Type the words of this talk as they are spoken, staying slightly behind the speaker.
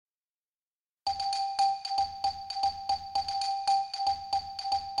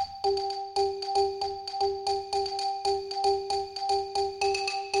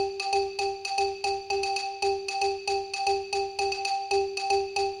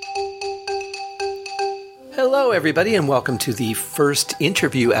Hello, everybody, and welcome to the first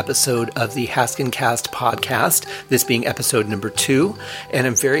interview episode of the Haskincast podcast, this being episode number 2. And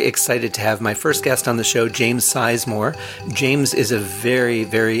I'm very excited to have my first guest on the show, James Sizemore. James is a very,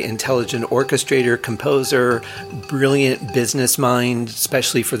 very intelligent orchestrator, composer, brilliant business mind,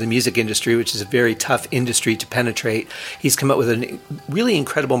 especially for the music industry, which is a very tough industry to penetrate. He's come up with a really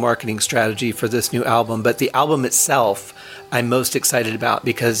incredible marketing strategy for this new album, but the album itself I'm most excited about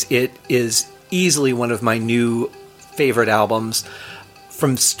because it is easily one of my new favorite albums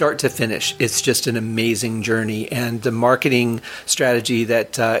from start to finish. It's just an amazing journey, and the marketing strategy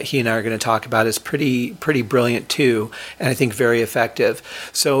that he and I are going to talk about is pretty brilliant too, and I think very effective.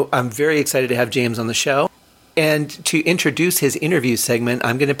 So I'm very excited to have James on the show. And to introduce his interview segment,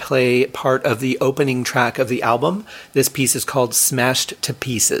 I'm going to play part of the opening track of the album. This piece is called Smashed to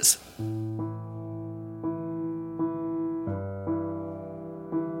Pieces.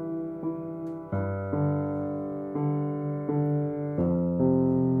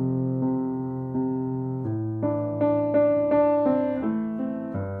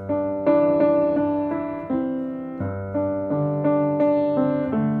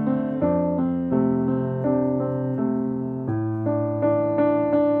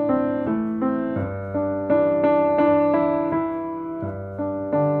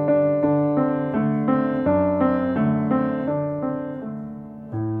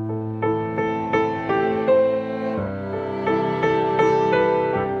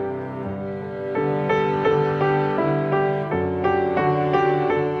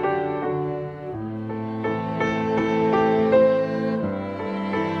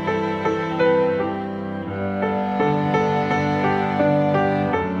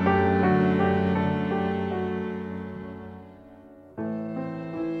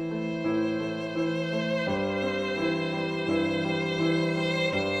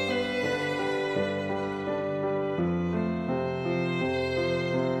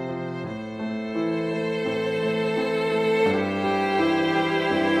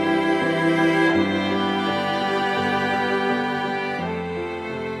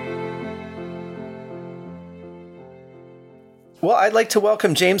 Well, I'd like to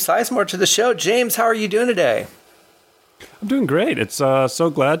welcome James Sizemore to the show. James, how are you doing today? I'm doing great. It's so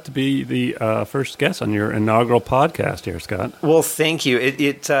glad to be the first guest on your inaugural podcast here, Scott. Well, thank you.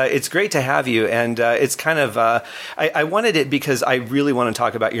 It's great to have you, and it's kind of I wanted it because I really want to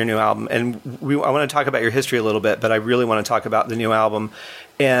talk about your new album, and I want to talk about your history a little bit, but I really want to talk about the new album.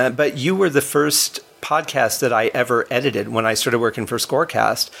 But you were the first podcast that I ever edited when I started working for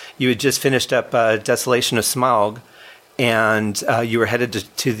Scorecast. You had just finished up Desolation of Smaug, and you were headed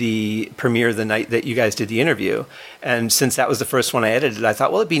to the premiere the night that you guys did the interview. And since that was the first one I edited, I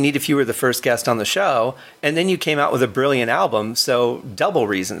thought, well, it'd be neat if you were the first guest on the show. And then you came out with a brilliant album, so double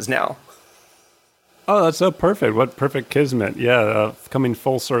reasons now. Oh, that's so perfect. What perfect kismet. Yeah, coming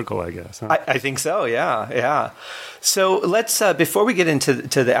full circle, I guess. Huh? I think so, yeah. So let's, before we get into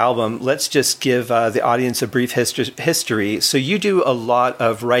the album, let's just give the audience a brief history. So you do a lot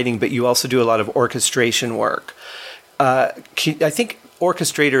of writing, but you also do a lot of orchestration work. I think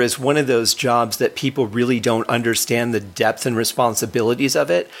Orchestrator is one of those jobs that people really don't understand the depth and responsibilities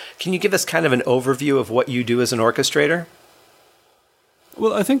of it. Can you give us kind of an overview of what you do as an orchestrator?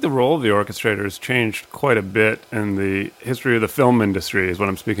 Well, I think the role of the orchestrator has changed quite a bit in the history of the film industry, is what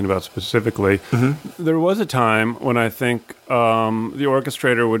I'm speaking about specifically. Mm-hmm. There was a time when I think the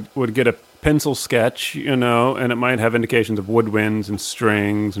orchestrator would get a pencil sketch, and it might have indications of woodwinds and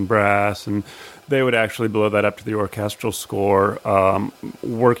strings and brass, and they would actually blow that up to the orchestral score,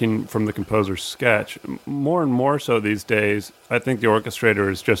 working from the composer's sketch. More and more so these days, I think the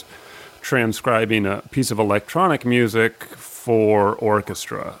orchestrator is just transcribing a piece of electronic music for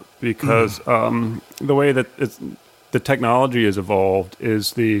orchestra, because the way that the technology has evolved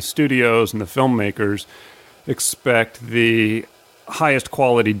is the studios and the filmmakers expect the highest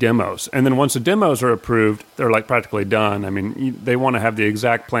quality demos. And then once the demos are approved, they're like practically done. I mean, they want to have the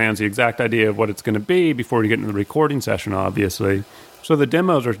exact plans, the exact idea of what it's going to be before you get into the recording session, obviously. So the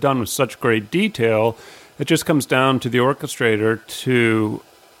demos are done with such great detail, it just comes down to the orchestrator to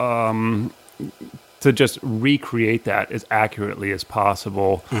just recreate that as accurately as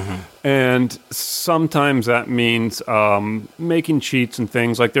possible. Mm-hmm. And sometimes that means making cheats and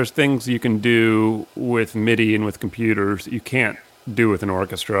things. Like there's things you can do with MIDI and with computers you can't do with an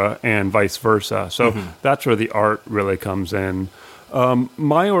orchestra, and vice versa. So that's where the art really comes in.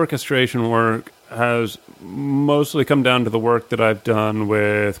 My orchestration work has mostly come down to the work that I've done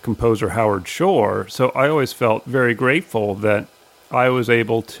with composer Howard Shore. So I always felt very grateful that I was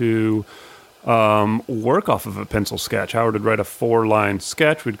able to work off of a pencil sketch. Howard would write a 4-line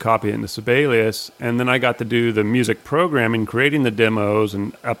sketch, we'd copy it into Sibelius, and then I got to do the music programming, creating the demos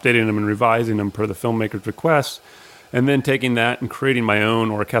and updating them and revising them per the filmmaker's requests, and then taking that and creating my own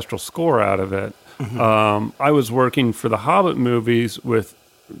orchestral score out of it. I was working for the Hobbit movies with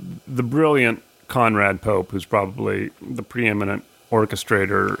the brilliant Conrad Pope, who's probably the preeminent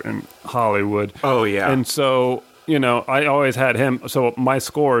orchestrator in Hollywood. Oh, yeah. And so, I always had him. So my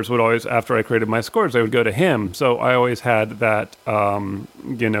scores would always, after I created my scores, they would go to him. So I always had that,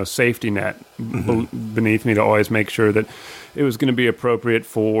 safety net beneath me to always make sure that it was going to be appropriate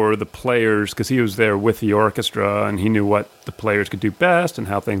for the players, because he was there with the orchestra and he knew what the players could do best and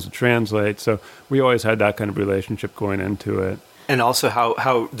how things would translate. So we always had that kind of relationship going into it. And also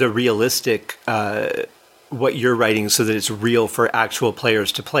how the realistic, what you're writing so that it's real for actual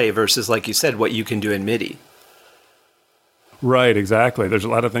players to play versus, like you said, what you can do in MIDI. Right, exactly. There's a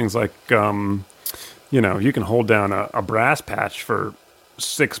lot of things like, you can hold down a brass patch for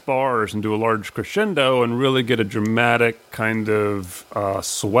 6 bars and do a large crescendo and really get a dramatic kind of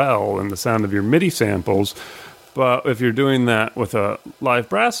swell in the sound of your MIDI samples. But if you're doing that with a live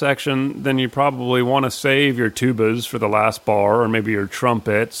brass section, then you probably want to save your tubas for the last bar or maybe your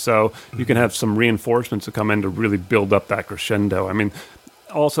trumpet, so you can have some reinforcements that come in to really build up that crescendo. I mean,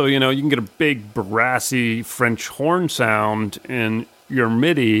 also, you can get a big brassy French horn sound in your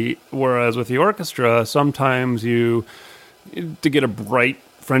MIDI, whereas with the orchestra, sometimes to get a bright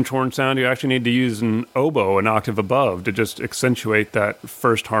French horn sound, you actually need to use an oboe an octave above to just accentuate that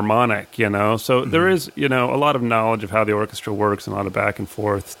first harmonic, So there is, a lot of knowledge of how the orchestra works and a lot of back and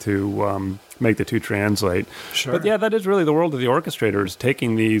forth to make the two translate. Sure. But yeah, that is really the world of the orchestrator, is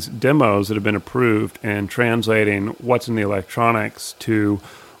taking these demos that have been approved and translating what's in the electronics to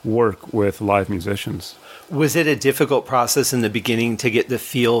work with live musicians. Was it a difficult process in the beginning to get the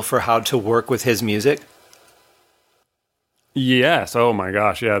feel for how to work with his music? Yes. Oh my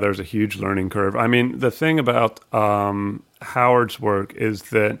gosh. Yeah, there's a huge learning curve. I mean, the thing about Howard's work is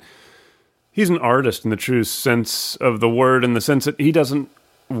that he's an artist in the true sense of the word, in the sense that he doesn't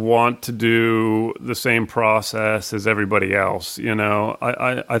want to do the same process as everybody else.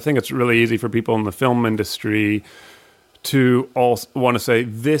 I think it's really easy for people in the film industry to all want to say,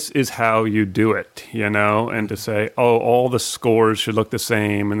 this is how you do it, and to say, oh, all the scores should look the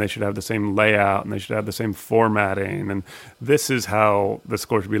same and they should have the same layout and they should have the same formatting and this is how the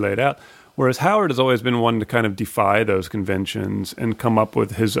score should be laid out. Whereas Howard has always been one to kind of defy those conventions and come up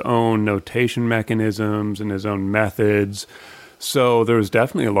with his own notation mechanisms and his own methods. So there was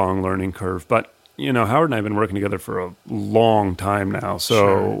definitely a long learning curve. But, Howard and I have been working together for a long time now.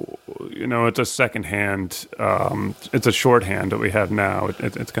 So, sure. It's a secondhand, it's a shorthand that we have now.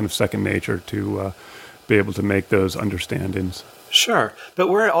 It's kind of second nature to be able to make those understandings. Sure. But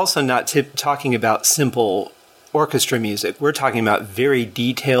we're also not talking about simple orchestra music. We're talking about very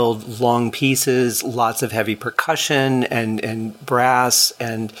detailed, long pieces, lots of heavy percussion and brass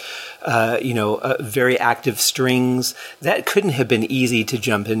and, very active strings. That couldn't have been easy to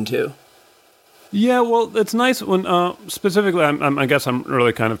jump into. Yeah, well, it's nice when, specifically, I guess I'm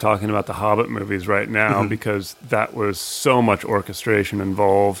really kind of talking about the Hobbit movies right now, because that was so much orchestration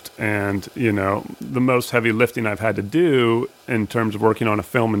involved, and, the most heavy lifting I've had to do in terms of working on a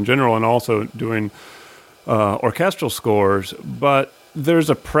film in general and also doing orchestral scores, but there's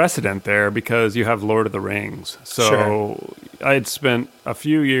a precedent there because you have Lord of the Rings. So sure. I had spent a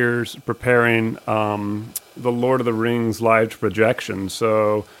few years preparing the Lord of the Rings live projection,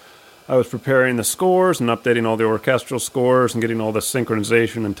 so I was preparing the scores and updating all the orchestral scores and getting all the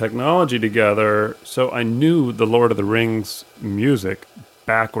synchronization and technology together. So I knew the Lord of the Rings music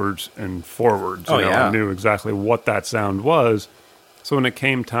backwards and forwards. Yeah. I knew exactly what that sound was. So when it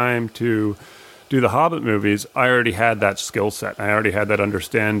came time to do the Hobbit movies, I already had that skill set. I already had that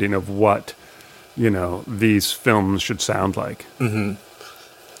understanding of what, these films should sound like. Mm-hmm.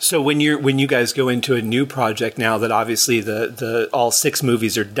 So when you guys go into a new project now that obviously the all 6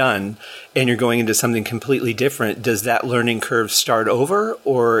 movies are done and you're going into something completely different, does that learning curve start over,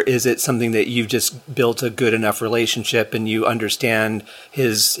 or is it something that you've just built a good enough relationship and you understand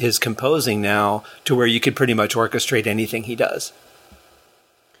his composing now to where you could pretty much orchestrate anything he does?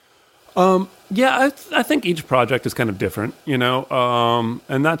 Yeah, I think each project is kind of different,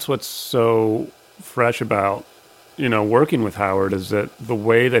 and that's what's so fresh about working with Howard, is that the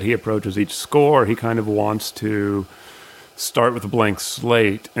way that he approaches each score, he kind of wants to start with a blank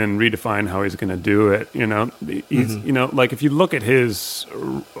slate and redefine how he's going to do it. Like if you look at his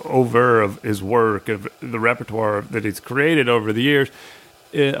over of his work, of the repertoire that he's created over the years,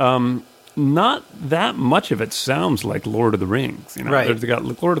 not that much of it sounds like Lord of the Rings. Right. There's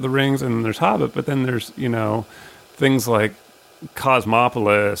got Lord of the Rings and there's Hobbit, but then there's, things like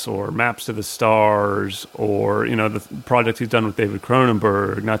Cosmopolis or Maps to the Stars or, the projects he's done with David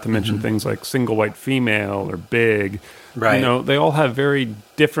Cronenberg, not to mention things like Single White Female or Big. Right. They all have very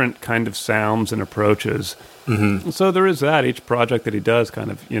different kind of sounds and approaches. So there is that. Each project that he does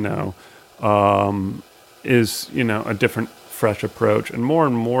kind of, is, a different, fresh approach. And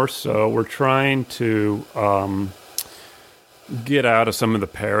more so, we're trying to get out of some of the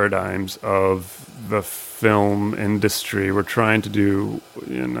paradigms of the film industry. We're trying to do,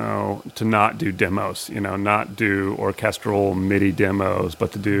 to not do demos, not do orchestral MIDI demos,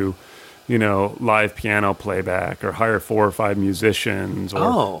 but to do, live piano playback or hire 4 or 5 musicians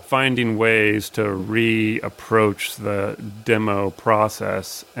or finding ways to reapproach the demo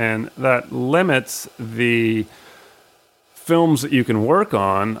process. And that limits the films that you can work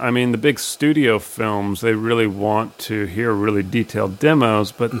on. I mean, the big studio films, they really want to hear really detailed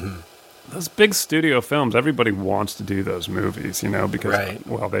demos, but those big studio films, everybody wants to do those movies, because,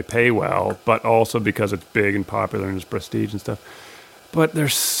 well, they pay well, but also because it's big and popular and it's prestige and stuff. But they're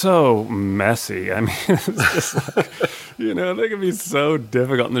so messy. I mean, it's just like, they can be so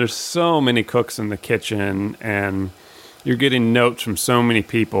difficult. And there's so many cooks in the kitchen, and you're getting notes from so many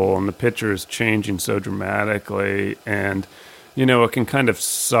people, and the picture is changing so dramatically. And, it can kind of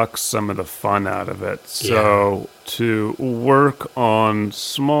suck some of the fun out of it. So to work on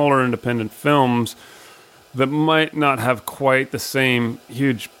smaller independent films that might not have quite the same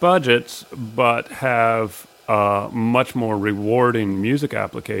huge budgets, but have much more rewarding music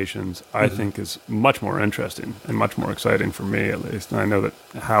applications, I think is much more interesting and much more exciting for me, at least. And I know that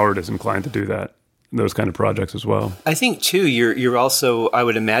Howard is inclined to do that, those kind of projects as well. I think, too, you're also, I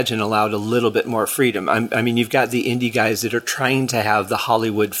would imagine, allowed a little bit more freedom. I mean, you've got the indie guys that are trying to have the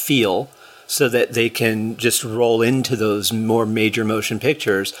Hollywood feel so that they can just roll into those more major motion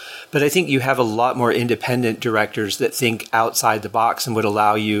pictures. But I think you have a lot more independent directors that think outside the box and would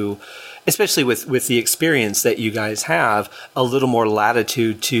allow you, especially with the experience that you guys have, a little more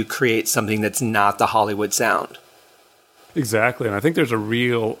latitude to create something that's not the Hollywood sound. Exactly, and I think there's a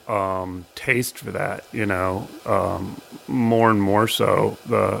real taste for that, more and more so.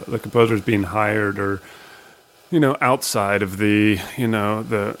 The composers being hired are, outside of the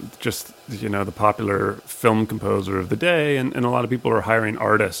popular film composer of the day, and a lot of people are hiring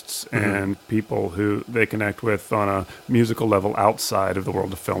artists and people who they connect with on a musical level outside of the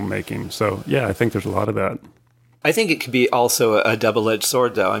world of filmmaking. So, yeah, I think there's a lot of that. I think it could be also a double-edged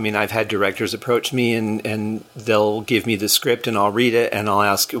sword, though. I mean, I've had directors approach me and they'll give me the script and I'll read it and I'll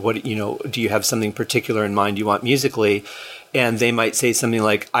ask, do you have something particular in mind you want musically? And they might say something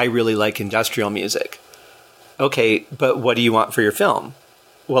like, I really like industrial music. Okay, but what do you want for your film?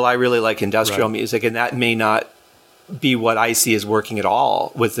 Well, I really like industrial music, and that may not be what I see as working at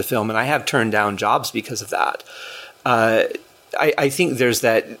all with the film. And I have turned down jobs because of that. I think there's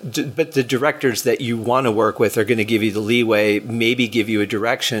that, but the directors that you want to work with are going to give you the leeway, maybe give you a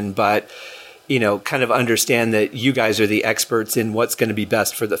direction, but, kind of understand that you guys are the experts in what's going to be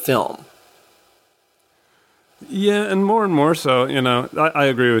best for the film. Yeah, and more so, I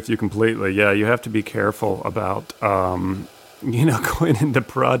agree with you completely. Yeah, you have to be careful about, going into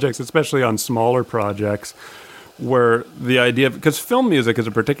projects, especially on smaller projects, where the idea, because film music is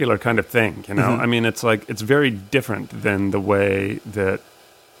a particular kind of thing, I mean, it's very different than the way that,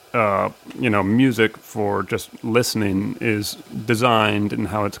 music for just listening is designed and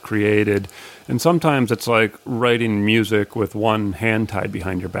how it's created. And sometimes it's like writing music with one hand tied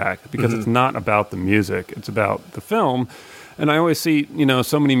behind your back, because it's not about the music, it's about the film. And I always see,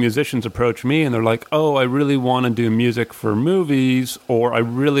 so many musicians approach me and they're like, oh, I really want to do music for movies, or I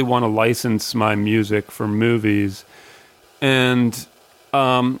really want to license my music for movies. And,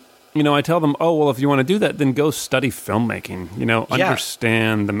 I tell them, oh, well, if you want to do that, then go study filmmaking,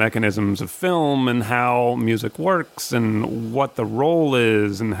 understand the mechanisms of film and how music works and what the role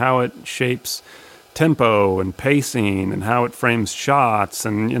is and how it shapes tempo and pacing and how it frames shots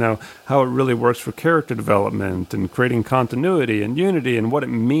and, how it really works for character development and creating continuity and unity and what it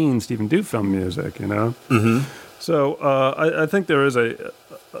means to even do film music, So I think there is a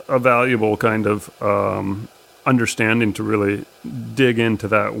valuable kind of understanding to really dig into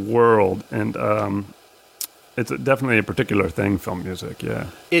that world. And it's definitely a particular thing, film music, yeah.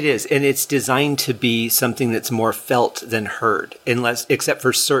 It is, and it's designed to be something that's more felt than heard, except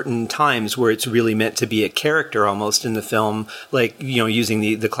for certain times where it's really meant to be a character almost in the film, like, using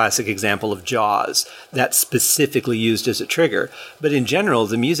the classic example of Jaws, that's specifically used as a trigger. But in general,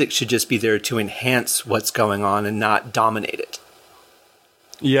 the music should just be there to enhance what's going on and not dominate it.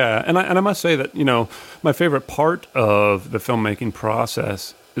 Yeah, and I must say that, my favorite part of the filmmaking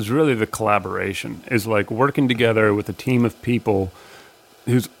process is really the collaboration, is like working together with a team of people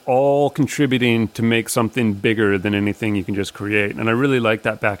who's all contributing to make something bigger than anything you can just create. And I really like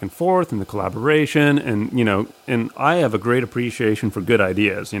that back and forth and the collaboration. And, and I have a great appreciation for good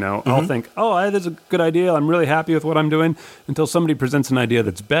ideas. I'll think, that's a good idea. I'm really happy with what I'm doing, until somebody presents an idea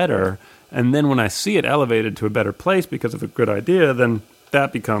that's better. And then when I see it elevated to a better place because of a good idea, then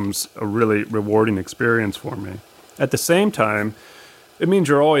that becomes a really rewarding experience for me. At the same time, it means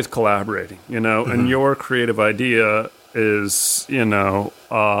you're always collaborating, and your creative idea is,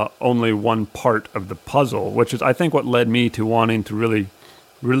 only one part of the puzzle, which is, I think, what led me to wanting to really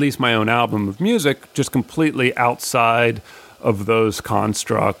release my own album of music, just completely outside of those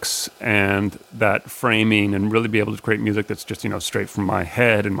constructs and that framing, and really be able to create music that's just, straight from my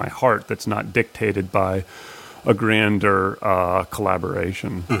head and my heart, that's not dictated by a grander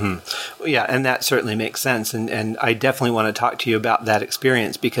collaboration. Mm-hmm. Yeah, and that certainly makes sense. And I definitely want to talk to you about that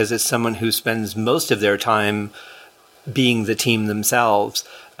experience, because as someone who spends most of their time being the team themselves,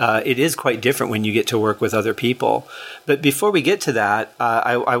 it is quite different when you get to work with other people. But before we get to that,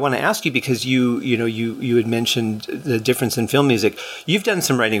 I want to ask you, because you had mentioned the difference in film music. You've done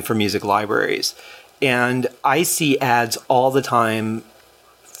some writing for music libraries, and I see ads all the time.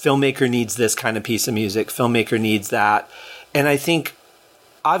 Filmmaker needs this kind of piece of music. Filmmaker needs that. And I think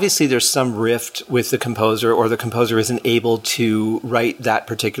obviously there's some rift with the composer, or the composer isn't able to write that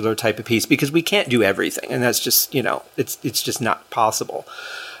particular type of piece because we can't do everything. And that's just, it's just not possible.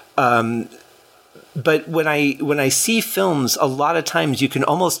 But when I see films, a lot of times you can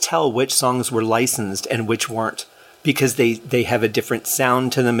almost tell which songs were licensed and which weren't, because they have a different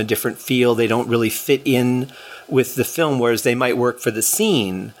sound to them, a different feel. They don't really fit in with the film, whereas they might work for the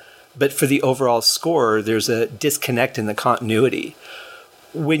scene, but for the overall score, there's a disconnect in the continuity.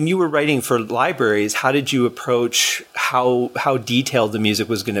 When you were writing for libraries, how did you approach how detailed the music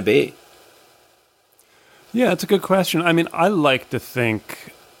was going to be? Yeah, it's a good question. I mean, I like to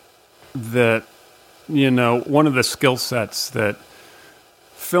think that, one of the skill sets that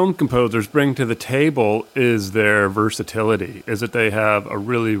film composers bring to the table is their versatility, is that they have a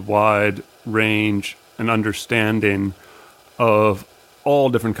really wide range and understanding of all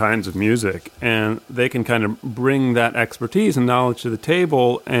different kinds of music, and they can kind of bring that expertise and knowledge to the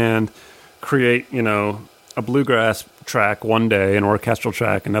table and create, a bluegrass track one day, an orchestral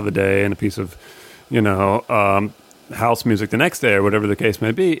track another day, and a piece of, house music the next day, or whatever the case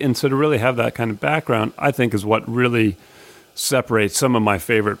may be. And so to really have that kind of background, I think, is what really separates some of my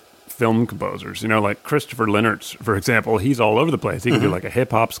favorite film composers. Like Christopher Linnertz, for example. He's all over the place. He can do like a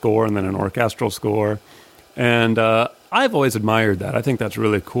hip-hop score and then an orchestral score. And I've always admired that. I think that's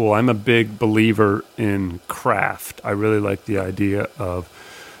really cool. I'm a big believer in craft. I really like the idea of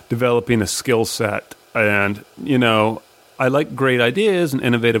developing a skill set. And, I like great ideas and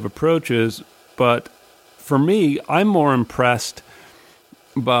innovative approaches, but for me, I'm more impressed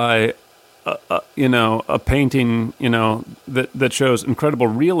by a painting, that shows incredible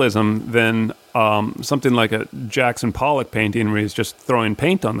realism than something like a Jackson Pollock painting where he's just throwing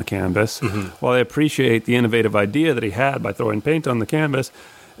paint on the canvas. Mm-hmm. While I appreciate the innovative idea that he had by throwing paint on the canvas,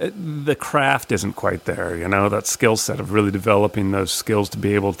 the craft isn't quite there, that skill set of really developing those skills to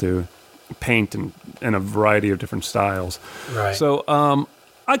be able to paint in a variety of different styles. Right. So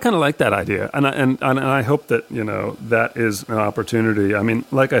I kind of like that idea, and I hope that that is an opportunity. I mean,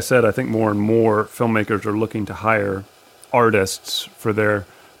 like I said, I think more and more filmmakers are looking to hire artists for their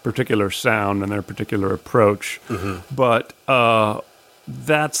particular sound and their particular approach. Mm-hmm. But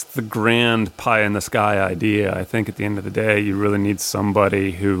that's the grand pie in the sky idea. I think at the end of the day, you really need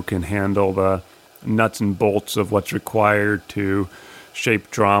somebody who can handle the nuts and bolts of what's required to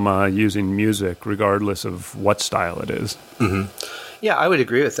shape drama using music, regardless of what style it is. Mm-hmm. Yeah, I would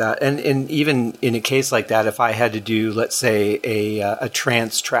agree with that. And even in a case like that, if I had to do, let's say, a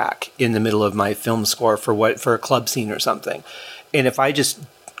trance track in the middle of my film score for a club scene or something, and if I just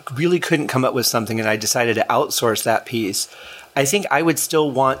really couldn't come up with something and I decided to outsource that piece, I think I would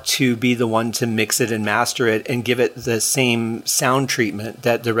still want to be the one to mix it and master it and give it the same sound treatment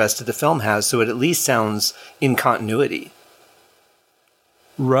that the rest of the film has, so it at least sounds in continuity.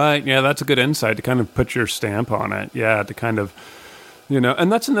 Right. Yeah, that's a good insight, to kind of put your stamp on it. Yeah, to kind of...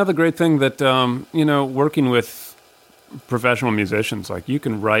 and that's another great thing that, working with professional musicians, like you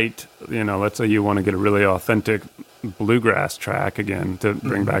can write, let's say you want to get a really authentic bluegrass track, again, to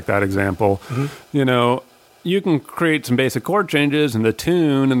bring back that example, you can create some basic chord changes and the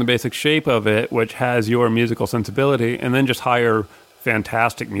tune and the basic shape of it, which has your musical sensibility, and then just hire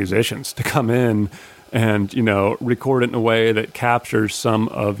fantastic musicians to come in and, record it in a way that captures some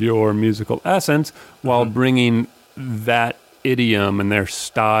of your musical essence while bringing that idiom and their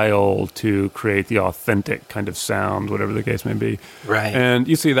style to create the authentic kind of sound, whatever the case may be. Right. And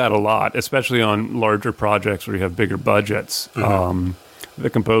you see that a lot, especially on larger projects where you have bigger budgets. The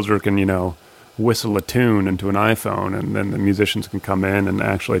composer can, whistle a tune into an iPhone, and then the musicians can come in and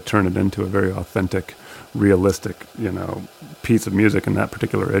actually turn it into a very authentic, realistic, piece of music in that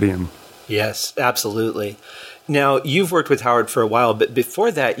particular idiom. Yes, absolutely. Now, you've worked with Howard for a while, but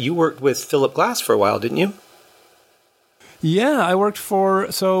before that, you worked with Philip Glass for a while, didn't you? Yeah, I worked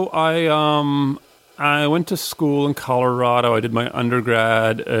I went to school in Colorado. I did my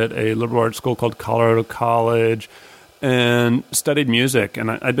undergrad at a liberal arts school called Colorado College and studied music. And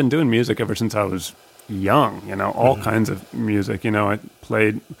I'd been doing music ever since I was young, all kinds of music. I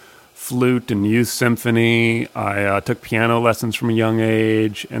played flute and youth symphony. I took piano lessons from a young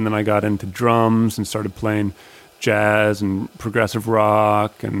age, and then I got into drums and started playing jazz and progressive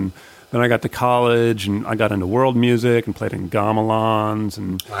rock. And then I got to college, and I got into world music and played in gamelons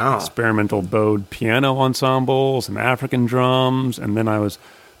and experimental bowed piano ensembles and African drums. And then I was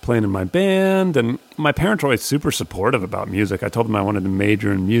playing in my band, and my parents were always super supportive about music. I told them I wanted to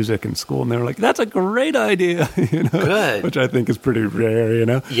major in music in school, and they were like, "That's a great idea," Good. Which I think is pretty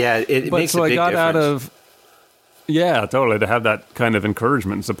rare, Yeah, it makes a big difference. Yeah, totally. To have that kind of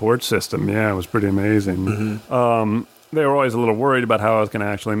encouragement and support system, it was pretty amazing. They were always a little worried about how I was going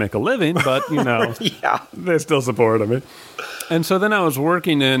to actually make a living, but, they still supported me. And so then I was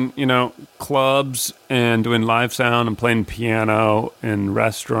working in, clubs and doing live sound and playing piano in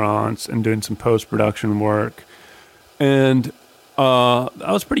restaurants and doing some post-production work. And I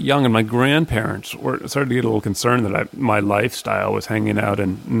was pretty young, and my grandparents started to get a little concerned that my lifestyle was hanging out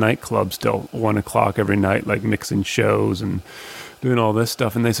in nightclubs till 1 o'clock every night, like mixing shows and doing all this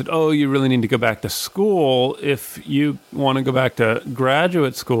stuff. And they said, "Oh, you really need to go back to school. If you want to go back to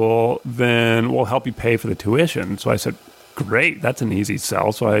graduate school, then we'll help you pay for the tuition." So I said, "Great, that's an easy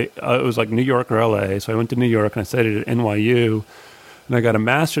sell." So it was like New York or LA. So I went to New York, and I studied at NYU. And I got a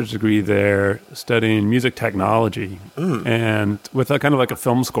master's degree there studying music technology and with a kind of like a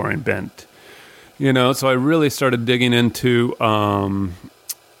film scoring bent. So I really started digging into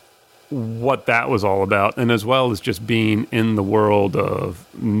what that was all about, and as well as just being in the world of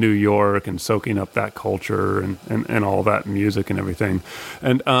New York and soaking up that culture and all that music and everything.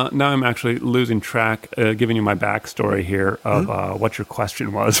 And now I'm actually losing track, giving you my backstory here of what your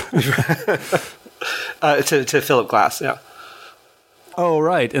question was. To Philip Glass, yeah. Oh,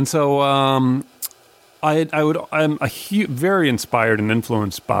 right. And so I'm very inspired and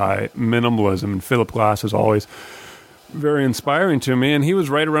influenced by minimalism, and Philip Glass is always very inspiring to me, and he was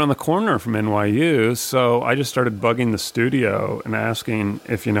right around the corner from NYU, so I just started bugging the studio and asking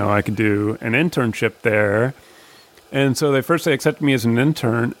if, I could do an internship there. And so they accepted me as an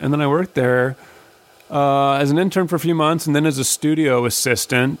intern, and then I worked there as an intern for a few months, and then as a studio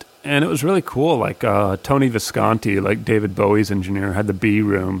assistant, and it was really cool. Like Tony Visconti, like David Bowie's engineer, had the B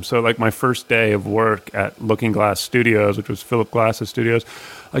room. So like my first day of work at Looking Glass Studios, which was Philip Glass's studios,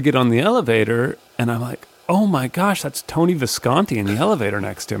 I get on the elevator, and I'm like, "Oh my gosh, that's Tony Visconti in the elevator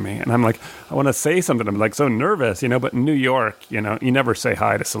next to me." And I'm like, I want to say something. I'm like so nervous, but in New York, you never say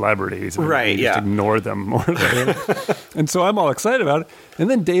hi to celebrities. Right, you just ignore them more than And so I'm all excited about it. And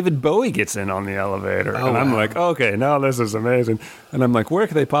then David Bowie gets in on the elevator. And I'm like, okay, now this is amazing. And I'm like, where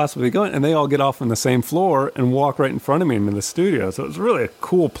could they possibly go? And they all get off on the same floor and walk right in front of me into the studio. So it was really a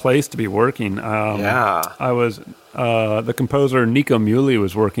cool place to be working. I was, the composer Nico Muhly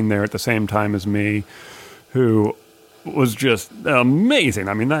was working there at the same time as me, who was just amazing.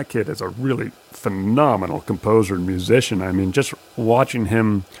 I mean, that kid is a really phenomenal composer and musician. I mean, just watching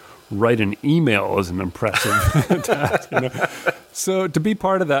him write an email is an impressive task. So to be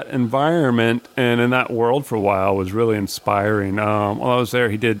part of that environment and in that world for a while was really inspiring. While I was there,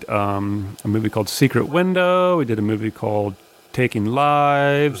 he did a movie called Secret Window. He did a movie called Taking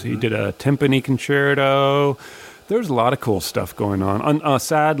Lives. He did a timpani concerto. There's a lot of cool stuff going on.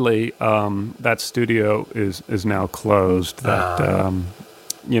 Sadly, that studio is now closed.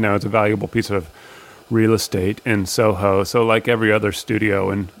 It's a valuable piece of real estate in Soho. So like every other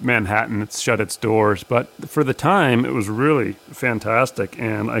studio in Manhattan, it's shut its doors. But for the time, it was really fantastic.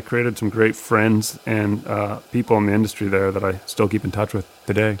 And I created some great friends and people in the industry there that I still keep in touch with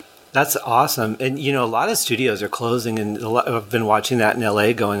today. That's awesome. And, a lot of studios are closing, and I've been watching that in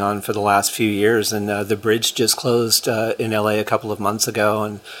LA going on for the last few years. And The Bridge just closed in LA a couple of months ago,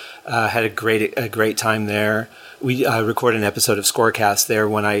 and had a great time there. We recorded an episode of Scorecast there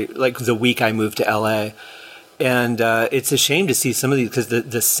the week I moved to LA. And it's a shame to see some of these, because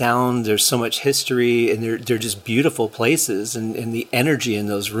the sound, there's so much history, and they're just beautiful places, and the energy in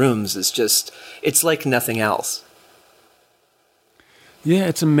those rooms is just, it's like nothing else. Yeah,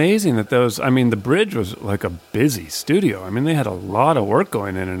 it's amazing that the Bridge was like a busy studio. I mean, they had a lot of work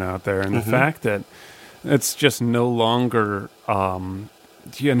going in and out there, and the fact that it's just no longer a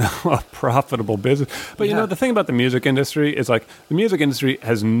profitable business. But the thing about the music industry is, like, the music industry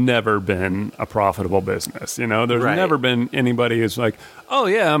has never been a profitable business. There's never been anybody who's like, oh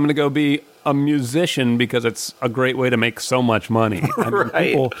yeah, I'm going to go be a musician because it's a great way to make so much money. And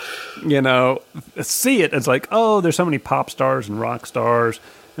people, see it as like, oh, there's so many pop stars and rock stars.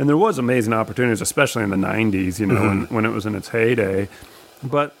 And there was amazing opportunities, especially in the 90s, when it was in its heyday.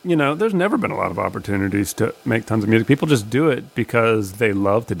 But, there's never been a lot of opportunities to make tons of music. People just do it because they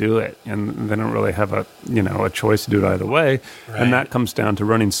love to do it, and they don't really have a choice to do it either way. Right. And that comes down to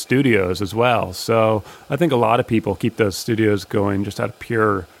running studios as well. So I think a lot of people keep those studios going just out of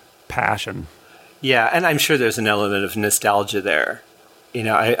pure passion. Yeah, and I'm sure there's an element of nostalgia there.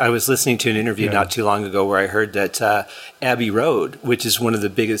 I was listening to an interview not too long ago where I heard that Abbey Road, which is one of the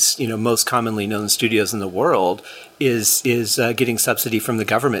biggest, most commonly known studios in the world, is getting subsidy from the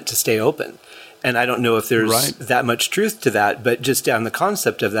government to stay open. And I don't know if there's that much truth to that, but just on the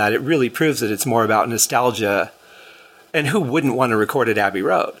concept of that, it really proves that it's more about nostalgia. And who wouldn't want to record at Abbey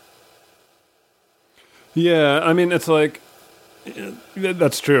Road? Yeah, I mean, it's like,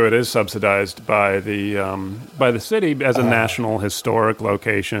 that's true. It is subsidized by the city as a national historic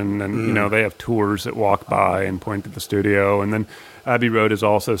location, and they have tours that walk by and point to the studio. And then Abbey Road is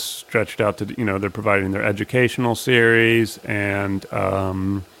also stretched out to they're providing their educational series, and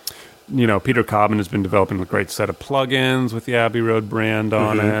Peter Cobham has been developing a great set of plugins with the Abbey Road brand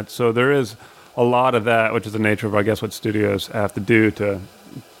on it. So there is a lot of that, which is the nature of, I guess, what studios have to do to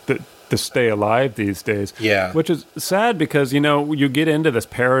stay alive these days. Yeah. Which is sad because, you get into this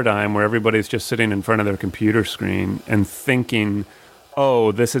paradigm where everybody's just sitting in front of their computer screen and thinking,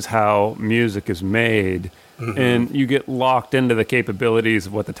 oh, this is how music is made. And you get locked into the capabilities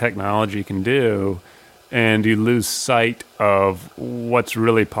of what the technology can do, and you lose sight of what's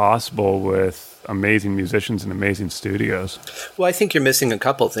really possible with amazing musicians and amazing studios. Well, I think you're missing a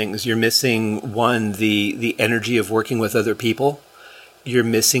couple things. You're missing, one, the energy of working with other people. You're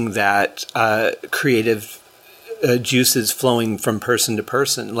missing that creative juices flowing from person to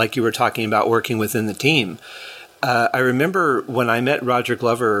person, like you were talking about working within the team. I remember when I met Roger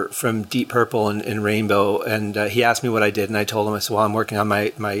Glover from Deep Purple and Rainbow, and he asked me what I did, and I told him, I said, well, I'm working on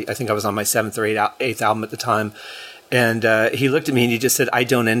my I think I was on my 7th or 8th album at the time. And he looked at me and he just said, I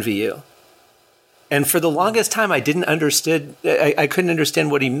don't envy you. And for the longest time, I couldn't understand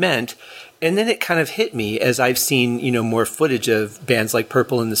what he meant. And then it kind of hit me as I've seen, more footage of bands like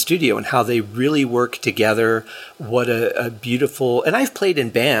Purple in the studio and how they really work together. What a beautiful, and I've played in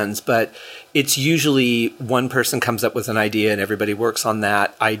bands, but it's usually one person comes up with an idea and everybody works on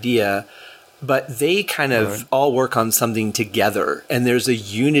that idea. But they kind of all work on something together, and there's a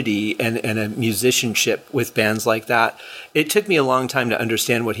unity and a musicianship with bands like that. It took me a long time to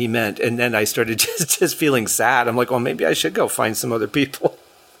understand what he meant, and then I started just feeling sad. I'm like, well, maybe I should go find some other people.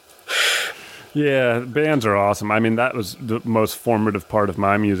 Yeah, bands are awesome. I mean, that was the most formative part of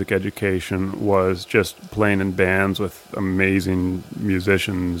my music education, was just playing in bands with amazing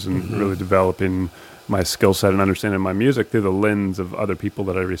musicians and really developing my skill set and understanding my music through the lens of other people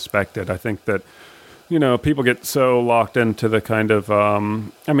that I respected. I think that, people get so locked into the kind of,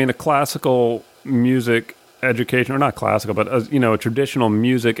 a classical music education, or not classical, but, a traditional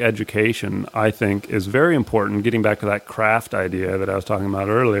music education, I think, is very important, getting back to that craft idea that I was talking about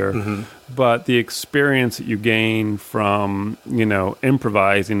earlier. But the experience that you gain from,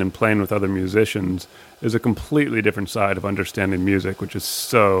 improvising and playing with other musicians is a completely different side of understanding music, which is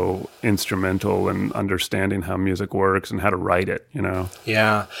so instrumental in understanding how music works and how to write it,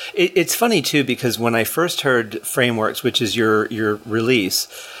 Yeah. It's funny, too, because when I first heard Frameworks, which is your release,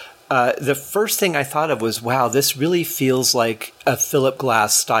 the first thing I thought of was, wow, this really feels like a Philip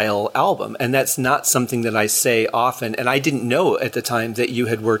Glass style album. And that's not something that I say often. And I didn't know at the time that you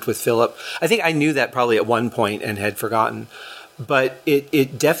had worked with Philip. I think I knew that probably at one point and had forgotten. But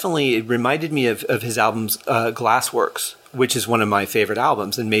it definitely reminded me of his albums, Glassworks, which is one of my favorite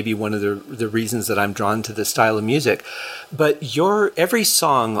albums and maybe one of the reasons that I'm drawn to this style of music. But every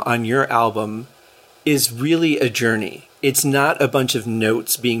song on your album is really a journey. It's not a bunch of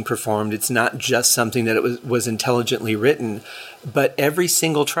notes being performed. It's not just something that it was intelligently written, but every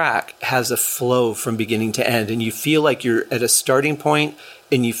single track has a flow from beginning to end, and you feel like you're at a starting point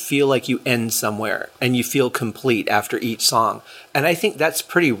and you feel like you end somewhere and you feel complete after each song. And I think that's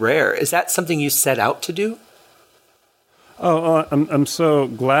pretty rare. Is that something you set out to do? I'm so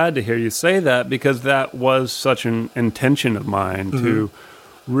glad to hear you say that, because that was such an intention of mine to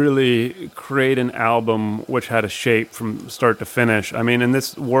really create an album which had a shape from start to finish. I mean, in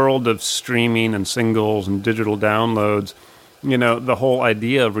this world of streaming and singles and digital downloads, the whole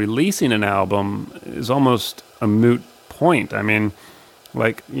idea of releasing an album is almost a moot point. I mean,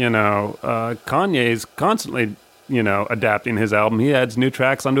 Kanye's constantly, adapting his album. He adds new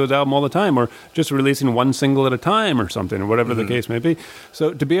tracks onto his album all the time, or just releasing one single at a time or something, or whatever the case may be.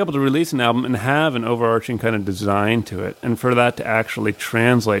 So to be able to release an album and have an overarching kind of design to it, and for that to actually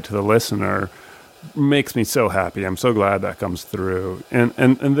translate to the listener, makes me so happy. I'm so glad that comes through. And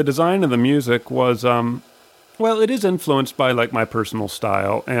the design of the music was, it is influenced by my personal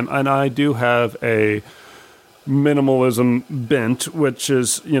style, and I do have a minimalism bent, which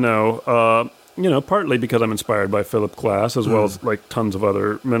is, partly because I'm inspired by Philip Glass, as well as tons of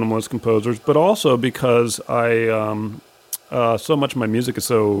other minimalist composers, but also because I so much of my music is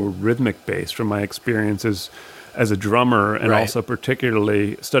so rhythmic based from my experiences as a drummer, and also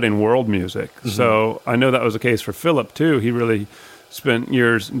particularly studying world music. So I know that was the case for Philip too. He really spent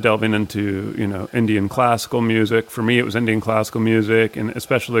years delving into Indian classical music. For me, it was Indian classical music, and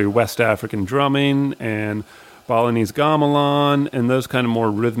especially West African drumming and Balinese gamelan, and those kind of more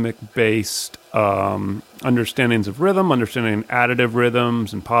rhythmic-based understandings of rhythm, understanding additive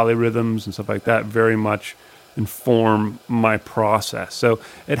rhythms and polyrhythms and stuff like that very much inform my process. So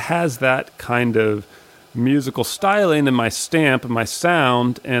it has that kind of musical styling and my stamp and my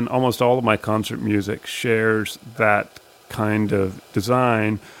sound, and almost all of my concert music shares that kind of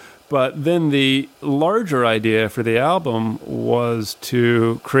design. But then the larger idea for the album was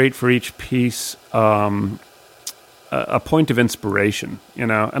to create for each piece a point of inspiration, and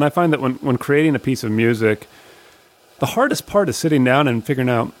I find that when creating a piece of music, the hardest part is sitting down and figuring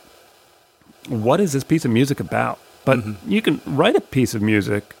out, what is this piece of music about? But you can write a piece of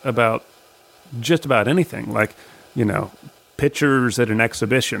music about just about anything, pictures at an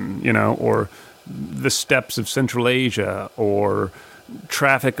exhibition, or the steps of Central Asia, or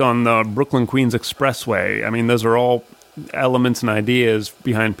traffic on the Brooklyn-Queens Expressway. I mean, those are all elements and ideas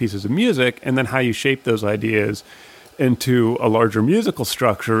behind pieces of music, and then how you shape those ideas into a larger musical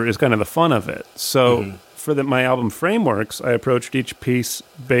structure is kind of the fun of it. So for my album Frameworks, I approached each piece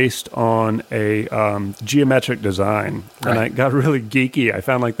based on a geometric design. And I got really geeky. I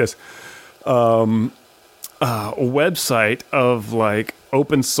found this website of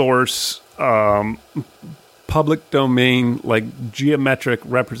open source public domain geometric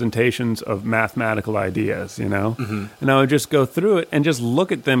representations of mathematical ideas, and I would just go through it and just look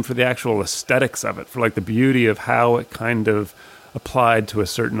at them for the actual aesthetics of it, for the beauty of how it kind of applied to a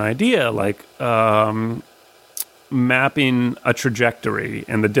certain idea, mapping a trajectory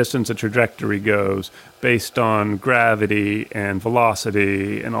and the distance a trajectory goes based on gravity and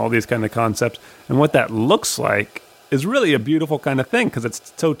velocity and all these kind of concepts. And what that looks like is really a beautiful kind of thing, because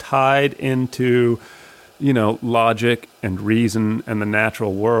it's so tied into logic and reason and the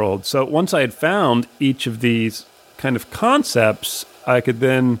natural world. So once I had found each of these kind of concepts, I could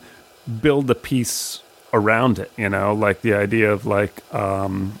then build a piece around it, the idea of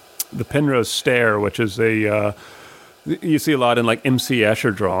the Penrose Stair, which is you see a lot in M.C.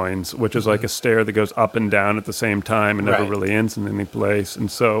 Escher drawings, which is a stair that goes up and down at the same time and never really ends in any place.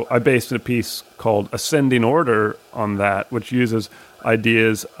 And so I based a piece called Ascending Order on that, which uses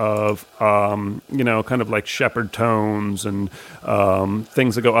ideas of, kind of shepherd tones and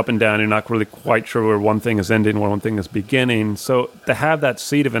things that go up and down. You're not really quite sure where one thing is ending, where one thing is beginning. So to have that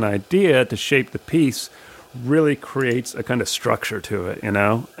seed of an idea to shape the piece really creates a kind of structure to it, And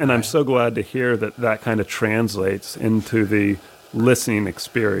I'm so glad to hear that kind of translates into the listening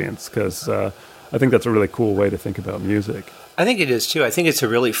experience, because I think that's a really cool way to think about music. I think it is too. I think it's a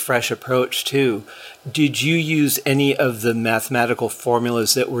really fresh approach too. Did you use any of the mathematical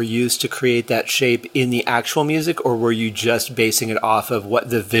formulas that were used to create that shape in the actual music, or were you just basing it off of what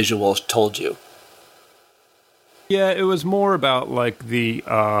the visuals told you? Yeah, it was more about the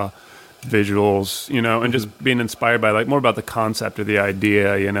visuals, and just being inspired by more about the concept of the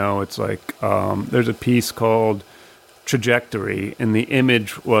idea. It's there's a piece called Trajectory, and the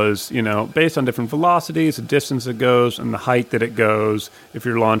image was based on different velocities, the distance it goes and the height that it goes. If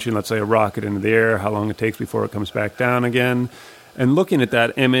you're launching, let's say, a rocket into the air, how long it takes before it comes back down again, and looking at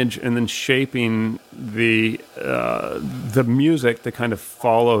that image and then shaping the music to kind of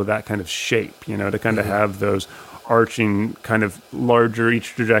follow that kind of shape, to kind of have those arching kind of larger,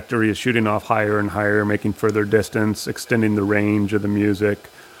 each trajectory is shooting off higher and higher, making further distance, extending the range of the music.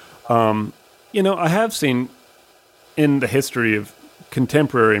 I have seen in the history of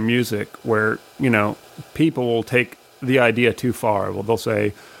contemporary music where, people will take the idea too far. Well, they'll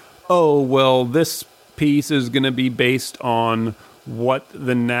say, oh, well, this piece is going to be based on what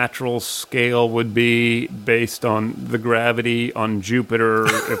the natural scale would be based on the gravity on Jupiter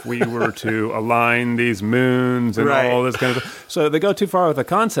if we were to align these moons and all this kind of stuff. So they go too far with the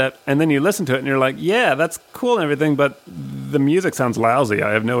concept, and then you listen to it and you're like, yeah, that's cool and everything, but the music sounds lousy.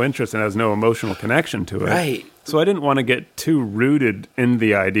 I have no interest and has no emotional connection to it. Right. So I didn't want to get too rooted in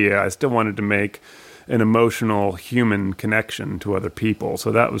the idea. I still wanted to make an emotional human connection to other people.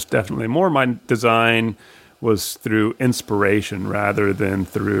 So that was definitely more my design was through inspiration rather than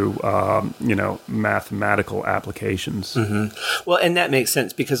through, mathematical applications. Mm-hmm. Well, and that makes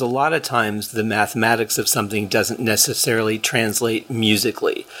sense because a lot of times the mathematics of something doesn't necessarily translate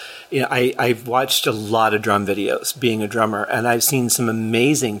musically. You know, I've watched a lot of drum videos being a drummer, and I've seen some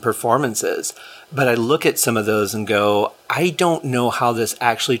amazing performances, but I look at some of those and go, I don't know how this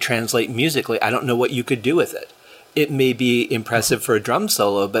actually translates musically. I don't know what you could do with it. It may be impressive for a drum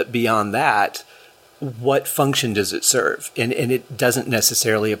solo, but beyond that, what function does it serve? And it doesn't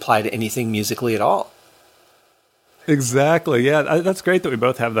necessarily apply to anything musically at all. Exactly. Yeah, that's great that we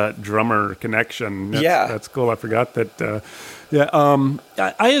both have that drummer connection. That's cool. I forgot that.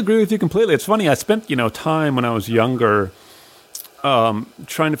 I agree with you completely. It's funny. I spent time when I was younger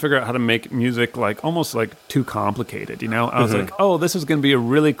trying to figure out how to make music almost too complicated. I was like, oh, this is going to be a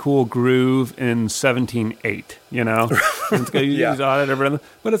really cool groove in 17/8. It's going to use audit everything,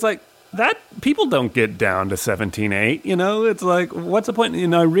 but it's like, that people don't get down to 17/8, it's like, what's the point?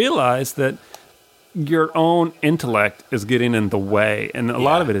 I realized that your own intellect is getting in the way, and a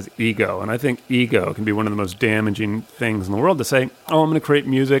lot of it is ego. And I think ego can be one of the most damaging things in the world, to say, oh, I'm going to create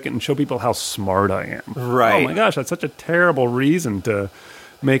music and show people how smart I am. Right. Oh my gosh, that's such a terrible reason to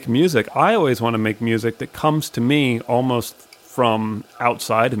make music. I always want to make music that comes to me almost from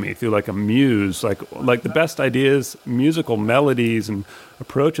outside of me through a muse. Like the best ideas, musical melodies and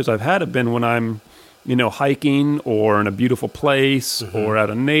approaches I've had have been when I'm hiking or in a beautiful place or out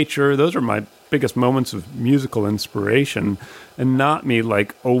in nature. Those are my biggest moments of musical inspiration, and not me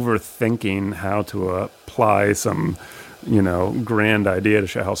overthinking how to apply some grand idea to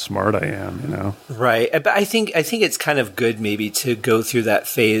show how smart I am. Right. But I think it's kind of good maybe to go through that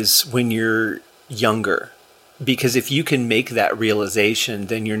phase when you're younger. Because if you can make that realization,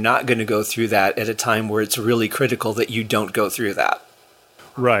 then you're not going to go through that at a time where it's really critical that you don't go through that.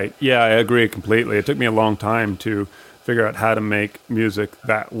 Right. Yeah, I agree completely. It took me a long time to figure out how to make music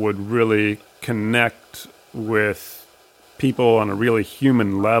that would really connect with people on a really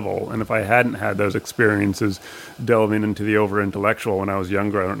human level. And if I hadn't had those experiences delving into the over-intellectual when I was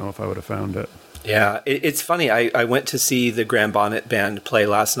younger, I don't know if I would have found it. Yeah, it's funny. I went to see the Graham Bonnet Band play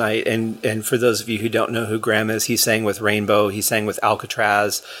last night, and for those of you who don't know who Graham is, he sang with Rainbow, he sang with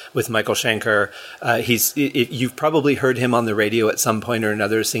Alcatraz, with Michael Schenker. You've probably heard him on the radio at some point or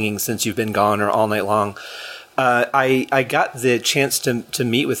another singing Since You've Been Gone or All Night Long. I got the chance to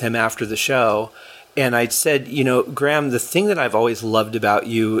meet with him after the show, and I said, Graham, the thing that I've always loved about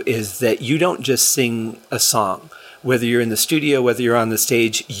you is that you don't just sing a song. Whether you're in the studio, whether you're on the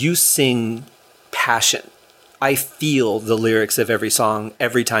stage, you sing passion. I feel the lyrics of every song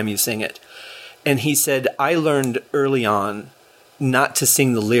every time you sing it. And he said, I learned early on not to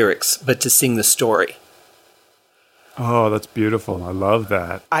sing the lyrics, but to sing the story. Oh, that's beautiful. I love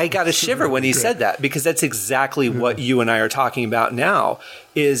that. I got a shiver when he said that, because that's exactly what you and I are talking about now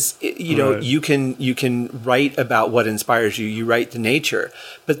is, right. you can write about what inspires you. You write the nature.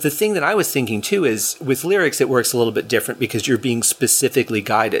 But the thing that I was thinking too is with lyrics, it works a little bit different because you're being specifically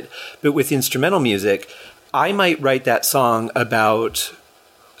guided. But with instrumental music, I might write that song about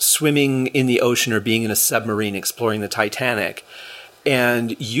swimming in the ocean or being in a submarine exploring the Titanic.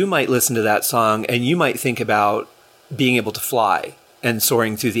 And you might listen to that song and you might think about being able to fly and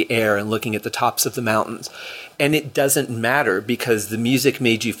soaring through the air and looking at the tops of the mountains. And it doesn't matter because the music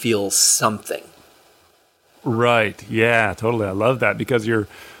made you feel something. Right. Yeah, totally. I love that because you're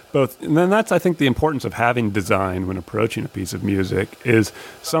both. And then that's, I think, the importance of having design when approaching a piece of music is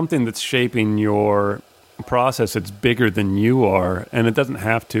something that's shaping your process. It's bigger than you are, and it doesn't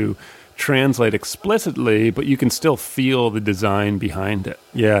have to translate explicitly, but you can still feel the design behind it.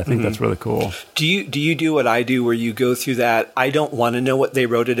 Yeah, I think that's really cool. Do you do what I do where you go through that, I don't want to know what they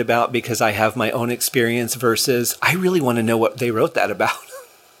wrote it about because I have my own experience versus I really want to know what they wrote that about?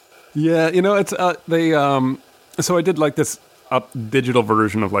 Yeah, it's so I did this digital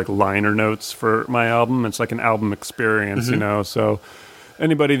version of liner notes for my album. It's like an album experience, so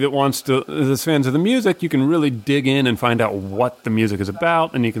anybody that is fans of the music, you can really dig in and find out what the music is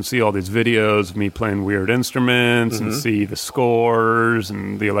about, and you can see all these videos of me playing weird instruments and see the scores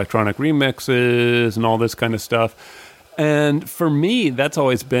and the electronic remixes and all this kind of stuff. And for me, that's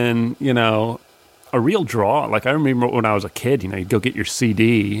always been, a real draw. Like, I remember when I was a kid, you'd go get your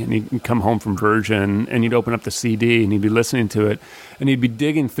CD and you'd come home from Virgin and you'd open up the CD and you'd be listening to it and you'd be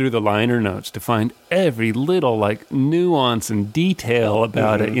digging through the liner notes to find every little like nuance and detail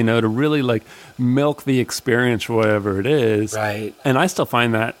about it, to really like milk the experience for whatever it is. Right. And I still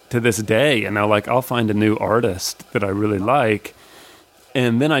find that to this day. Like, I'll find a new artist that I really like,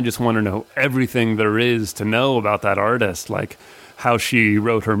 and then I just want to know everything there is to know about that artist, like how she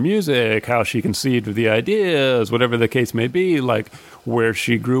wrote her music, how she conceived of the ideas, whatever the case may be, like where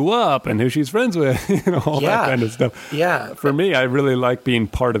she grew up and who she's friends with, all that kind of stuff. Yeah. For me, I really like being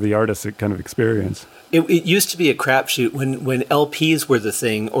part of the artistic kind of experience. It used to be a crapshoot when LPs were the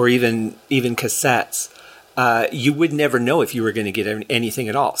thing, or even cassettes. You would never know if you were going to get anything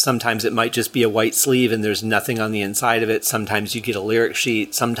at all. Sometimes it might just be a white sleeve and there's nothing on the inside of it. Sometimes you get a lyric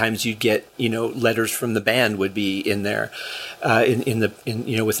sheet. Sometimes you get, letters from the band would be in there, within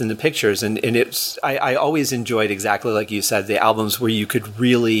the pictures. And I always enjoyed, exactly like you said, the albums where you could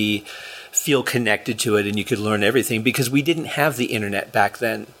really feel connected to it and you could learn everything, because we didn't have the internet back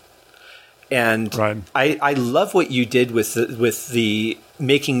then. And right. I love what you did with the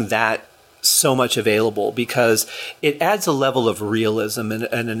making that so much available, because it adds a level of realism and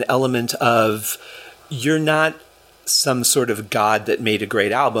an element of, you're not some sort of god that made a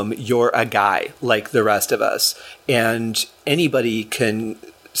great album. You're a guy like the rest of us, and anybody can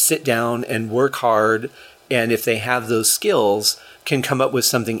sit down and work hard, and if they have those skills, can come up with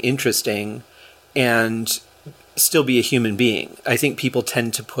something interesting and still be a human being. I think people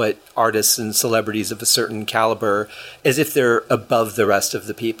tend to put artists and celebrities of a certain caliber as if they're above the rest of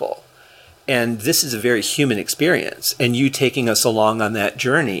the people. And this is a very human experience. And you taking us along on that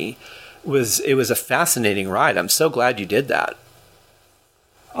journey was a fascinating ride. I'm so glad you did that.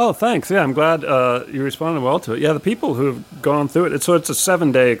 Oh, thanks. Yeah, I'm glad you responded well to it. Yeah, the people who've gone through it, it's a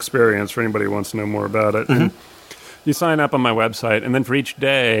 7-day experience for anybody who wants to know more about it. Mm-hmm. You sign up on my website, and then for each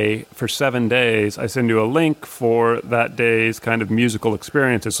day, for 7 days, I send you a link for that day's kind of musical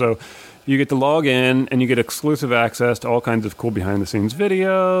experiences. So you get to log in, and you get exclusive access to all kinds of cool behind-the-scenes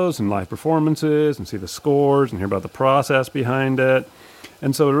videos and live performances, and see the scores and hear about the process behind it.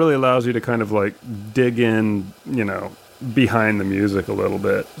 And so it really allows you to kind of like dig in, behind the music a little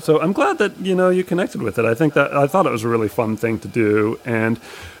bit. So I'm glad that, you connected with it. I thought it was a really fun thing to do. And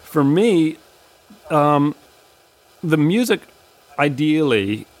for me, the music,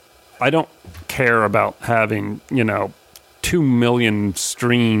 ideally, I don't care about having, 2 million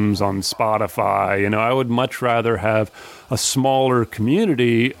streams on Spotify. I would much rather have a smaller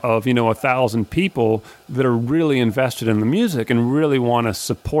community of, 1,000 people that are really invested in the music and really want to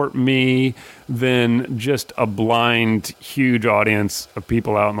support me than just a blind, huge audience of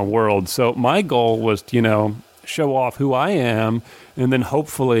people out in the world. So my goal was to, show off who I am, and then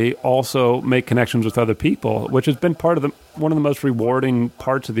hopefully also make connections with other people, which has been one of the most rewarding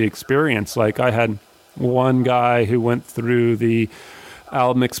parts of the experience. Like, I had one guy who went through the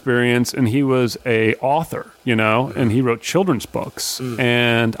album experience, and he was a author, and he wrote children's books.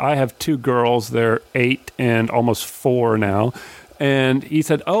 And I have 2 girls, they're 8 and almost 4 now. And he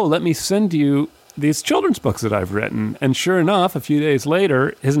said, "Oh, let me send you these children's books that I've written." And sure enough, a few days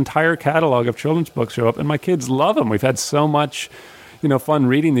later, his entire catalog of children's books show up, and my kids love them. We've had so much, fun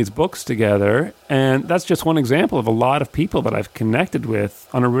reading these books together. And that's just one example of a lot of people that I've connected with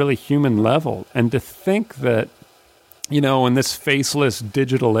on a really human level. And to think that, in this faceless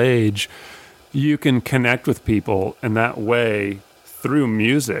digital age, you can connect with people in that way through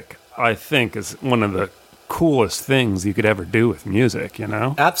music, I think is one of the coolest things you could ever do with music,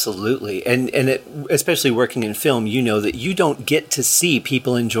 Absolutely. And especially working in film, that you don't get to see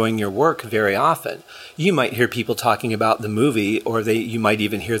people enjoying your work very often. You might hear people talking about the movie, or you might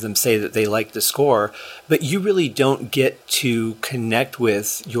even hear them say that they like the score, but you really don't get to connect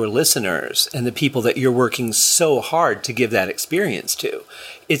with your listeners and the people that you're working so hard to give that experience to.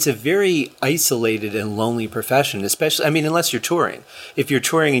 It's a very isolated and lonely profession, especially, unless you're touring. If you're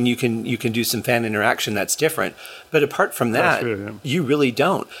touring and you can do some fan interaction, that's different. But apart from that, You really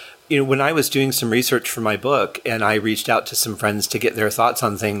don't. When I was doing some research for my book and I reached out to some friends to get their thoughts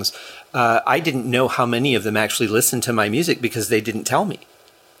on things, I didn't know how many of them actually listened to my music because they didn't tell me.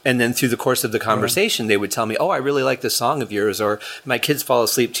 And then through the course of the conversation, they would tell me, "Oh, I really like this song of yours," or "My kids fall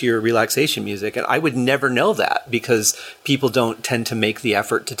asleep to your relaxation music." And I would never know that because people don't tend to make the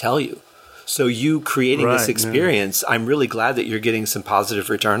effort to tell you. So you creating this experience, I'm really glad that you're getting some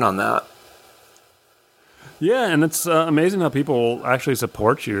positive return on that. Yeah, and it's amazing how people actually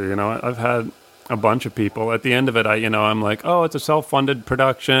support you. a bunch of people. At the end of it, I'm like, oh, it's a self-funded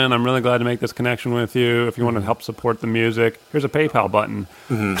production. I'm really glad to make this connection with you. If you want to help support the music, here's a PayPal button.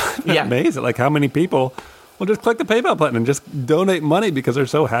 Yeah. Amazing. Like how many people will just click the PayPal button and just donate money because they're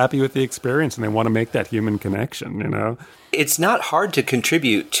so happy with the experience and they want to make that human connection, It's not hard to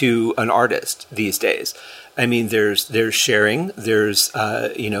contribute to an artist these days. I mean, there's sharing, there's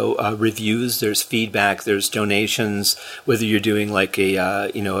reviews, there's feedback, there's donations. Whether you're doing like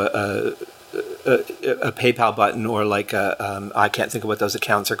a PayPal button or like I can't think of what those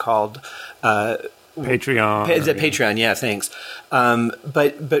accounts are called. Patreon. Patreon, yeah, thanks.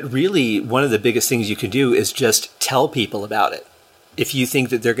 But really, one of the biggest things you can do is just tell people about it. If you think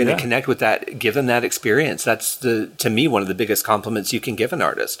that they're going to connect with that, give them that experience. That's to me one of the biggest compliments you can give an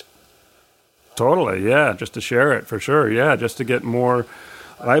artist. Totally, yeah, just to share it for sure, yeah, just to get more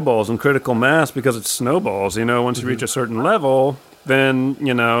eyeballs and critical mass because it snowballs. Once you reach a certain level, then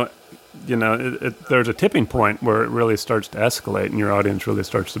there's a tipping point where it really starts to escalate and your audience really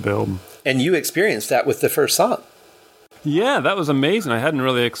starts to build. And you experienced that with the first song. Yeah, that was amazing. I hadn't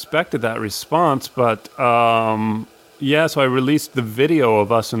really expected that response, but so I released the video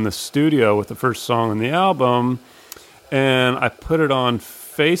of us in the studio with the first song on the album, and I put it on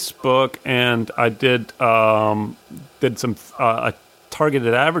Facebook, and I did some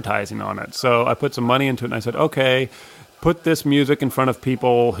targeted advertising on it. So I put some money into it, and I said, okay, put this music in front of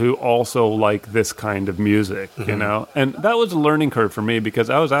people who also like this kind of music, And that was a learning curve for me because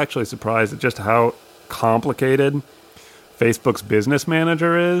I was actually surprised at just how complicated Facebook's business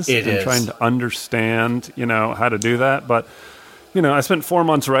manager is. Trying to understand, how to do that. But, I spent 4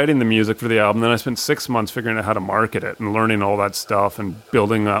 months writing the music for the album. Then I spent 6 months figuring out how to market it and learning all that stuff and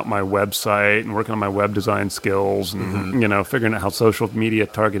building out my website and working on my web design skills and, figuring out how social media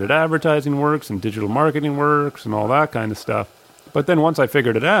targeted advertising works and digital marketing works and all that kind of stuff. But then once I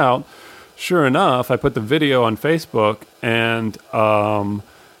figured it out, sure enough, I put the video on Facebook and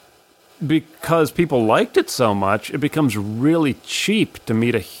because people liked it so much, it becomes really cheap to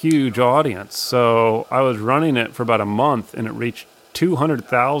meet a huge audience. So I was running it for about a month, and it reached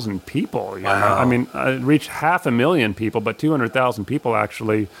 200,000 people. Wow. I mean, it reached 500,000 people, but 200,000 people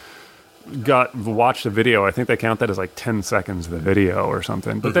actually watched the video. I think they count that as like 10 seconds of the video or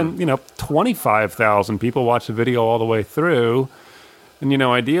something. But then, 25,000 people watched the video all the way through. And,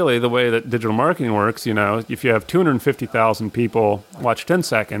 ideally, the way that digital marketing works, if you have 250,000 people watch 10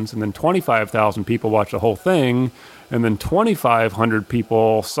 seconds and then 25,000 people watch the whole thing and then 2,500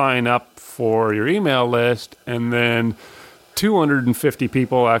 people sign up for your email list and then 250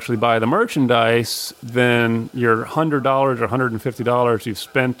 people actually buy the merchandise, then your $100 or $150 you've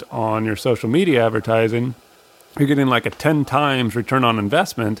spent on your social media advertising, you're getting like a 10 times return on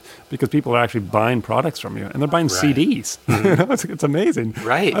investment because people are actually buying products from you. And they're buying CDs. It's amazing.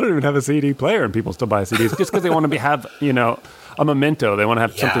 Right. I don't even have a CD player and people still buy CDs just because they want to have, a memento. They want to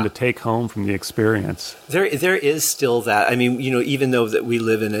have something to take home from the experience. There is still that. I mean, even though that we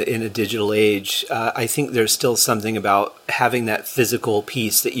live in a digital age, I think there's still something about having that physical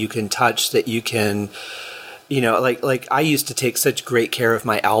piece that you can touch, that you can, like I used to take such great care of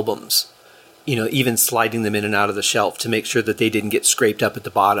my albums. Even sliding them in and out of the shelf to make sure that they didn't get scraped up at the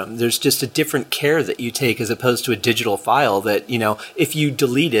bottom. There's just a different care that you take as opposed to a digital file that, if you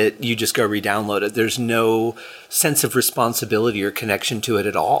delete it, you just go re-download it. There's no sense of responsibility or connection to it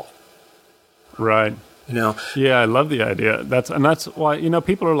at all. Right. Yeah, I love the idea. That's why,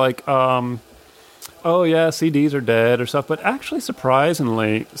 people are like, oh yeah, CDs are dead or stuff. But actually,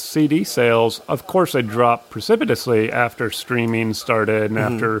 surprisingly, CD sales, of course, they dropped precipitously after streaming started and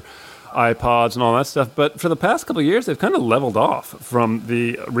after iPods and all that stuff. But for the past couple of years, they've kind of leveled off from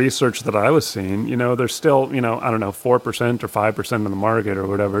the research that I was seeing. There's still, 4% or 5% of the market or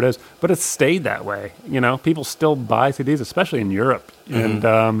whatever it is. But it's stayed that way. People still buy CDs, especially in Europe.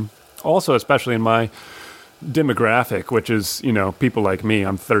 And also especially in my demographic, which is, people like me.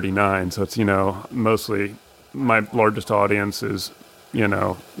 I'm 39. So it's, mostly my largest audience is,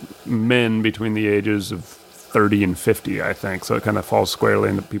 men between the ages of 30 and 50, I think. So it kind of falls squarely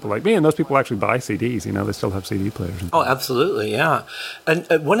into people like me. And those people actually buy CDs. They still have CD players. Oh, absolutely. Yeah. And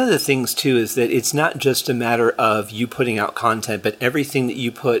one of the things, too, is that it's not just a matter of you putting out content, but everything that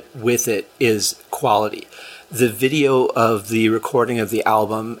you put with it is quality. The video of the recording of the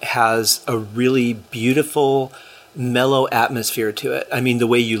album has a really beautiful, mellow atmosphere to it. I mean, the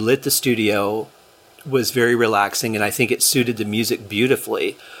way you lit the studio was very relaxing, and I think it suited the music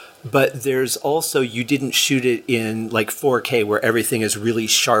beautifully. But there's also, you didn't shoot it in like 4K where everything is really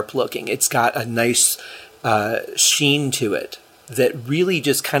sharp looking. It's got a nice sheen to it that really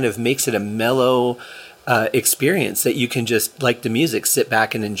just kind of makes it a mellow, experience that you can just, like the music, sit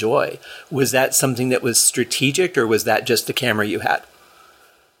back and enjoy. Was that something that was strategic, or was that just the camera you had?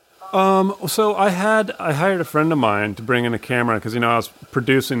 So I hired a friend of mine to bring in a camera because, I was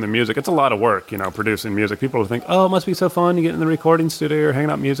producing the music. It's a lot of work, producing music. People think, oh, it must be so fun. You get in the recording studio, or hanging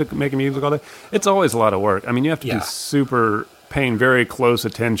out making music all day. It's always a lot of work. I mean, you have to be paying very close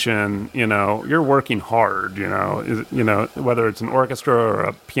attention. You're working hard, whether it's an orchestra or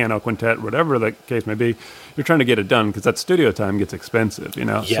a piano quintet, whatever the case may be, you're trying to get it done because that studio time gets expensive,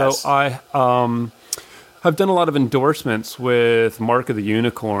 Yes. So I've done a lot of endorsements with Mark of the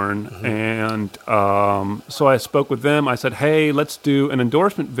Unicorn, and so I spoke with them. I said, hey, let's do an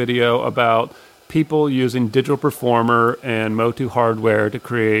endorsement video about people using Digital Performer and Motu hardware to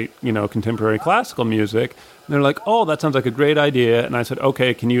create, contemporary classical music. And they're like, oh, that sounds like a great idea. And I said,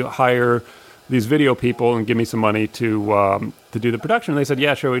 okay, can you hire these video people and give me some money to do the production? And they said,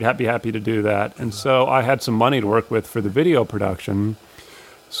 yeah, sure, we'd be happy to do that. And so I had some money to work with for the video production.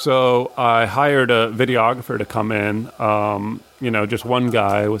 So I hired a videographer to come in, just one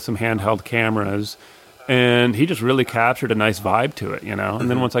guy with some handheld cameras, and he just really captured a nice vibe to it, And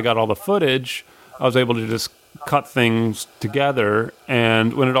then once I got all the footage, I was able to just cut things together.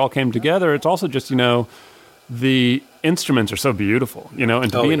 And when it all came together, it's also just, the instruments are so beautiful,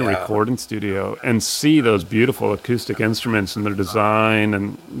 and to be in a recording studio and see those beautiful acoustic instruments and their design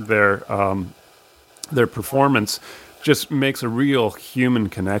and their performance just makes a real human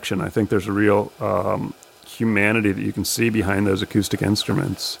connection. I think there's a real humanity that you can see behind those acoustic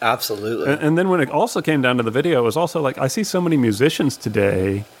instruments. Absolutely. And then when it also came down to the video, it was also like, I see so many musicians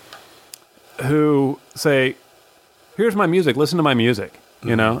today who say, here's my music, listen to my music,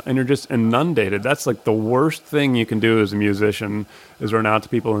 and you're just inundated. That's like the worst thing you can do as a musician, is run out to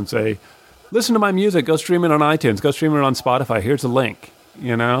people and say, listen to my music, go stream it on iTunes, go stream it on Spotify, here's a link.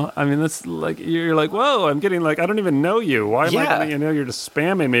 I mean, that's like, you're like, whoa, I'm getting like, I don't even know you. Why am I going to, you're just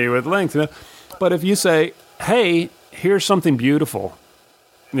spamming me with links, But if you say, hey, here's something beautiful,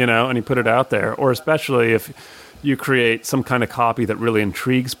 and you put it out there, or especially if you create some kind of copy that really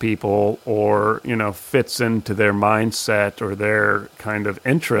intrigues people or, fits into their mindset or their kind of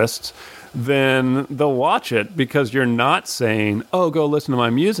interests, then they'll watch it, because you're not saying, oh, go listen to my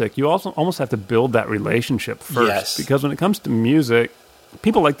music. You also almost have to build that relationship first, because when it comes to music,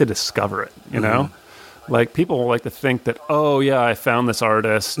 people like to discover it, Like, people like to think that, oh, yeah, I found this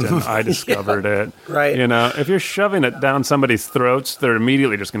artist and I discovered it. Right. If you're shoving it down somebody's throats, they're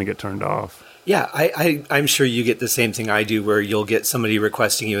immediately just going to get turned off. Yeah, I'm sure you get the same thing I do, where you'll get somebody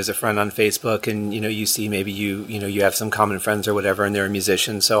requesting you as a friend on Facebook, and, you see maybe you have some common friends or whatever, and they're a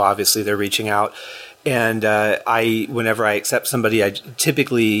musician, so obviously they're reaching out. And whenever I accept somebody, I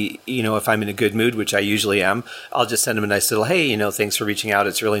typically, if I'm in a good mood, which I usually am, I'll just send them a nice little, hey, thanks for reaching out.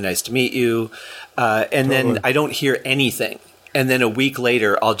 It's really nice to meet you. And then I don't hear anything. And then a week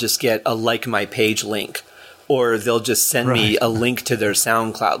later, I'll just get a like my page link, or they'll just send me a link to their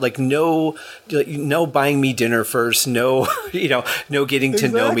SoundCloud. Like, no buying me dinner first, no getting to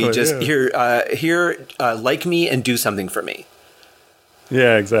know me. Just here, like me and do something for me.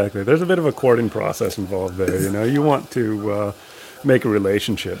 Yeah, exactly. There's a bit of a courting process involved there. You want to make a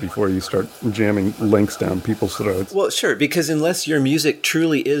relationship before you start jamming links down people's throats. Well, sure, because unless your music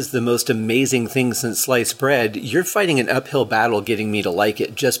truly is the most amazing thing since sliced bread, you're fighting an uphill battle getting me to like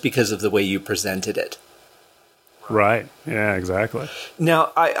it just because of the way you presented it. Right. Yeah, exactly.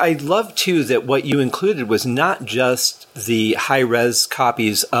 Now, I love, too, that what you included was not just the high-res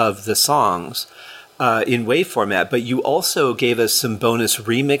copies of the songs in WAV format, but you also gave us some bonus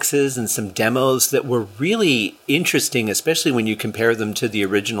remixes and some demos that were really interesting, especially when you compare them to the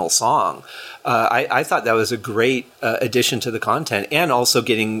original song. I thought that was a great addition to the content, and also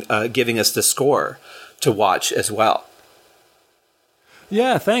giving us the score to watch as well.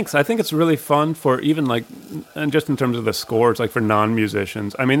 Yeah, thanks. I think it's really fun for even and just in terms of the scores, like for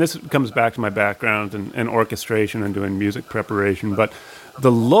non-musicians. I mean, this comes back to my background in orchestration and doing music preparation, but the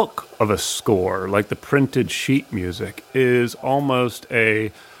look of a score, like the printed sheet music, is almost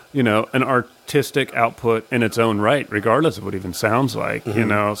an artistic output in its own right, regardless of what it even sounds like,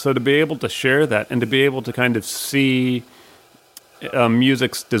 So to be able to share that and to be able to kind of see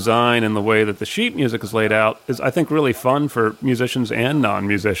music's design and the way that the sheet music is laid out is, I think, really fun for musicians and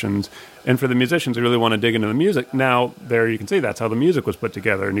non-musicians. And for the musicians who really want to dig into the music, now there you can see that's how the music was put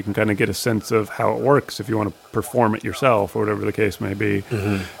together, and you can kind of get a sense of how it works if you want to perform it yourself or whatever the case may be.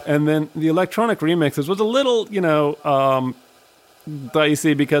 And then the electronic remixes was a little,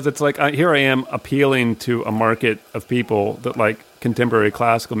 dicey, because it's like, here I am appealing to a market of people that like contemporary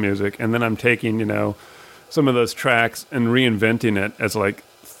classical music, and then I'm taking, some of those tracks and reinventing it as like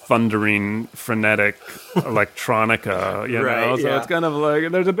thundering, frenetic electronica, you know? So it's kind of like,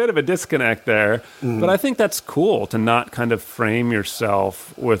 there's a bit of a disconnect there. But I think that's cool to not kind of frame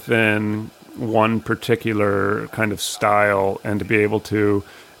yourself within one particular kind of style and to be able to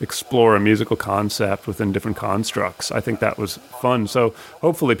explore a musical concept within different constructs. I think that was fun. So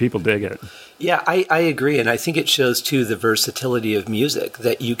hopefully people dig it. Yeah, I agree. And I think it shows, too, the versatility of music,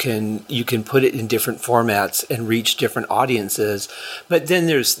 that you can put it in different formats and reach different audiences. But then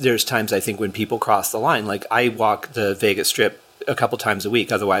there's times, I think, when people cross the line. Like, I walk the Vegas Strip a couple times a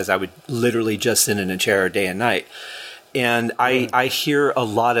week. Otherwise, I would literally just sit in a chair day and night. And I hear a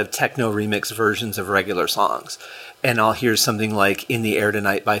lot of techno remix versions of regular songs. And I'll hear something like In the Air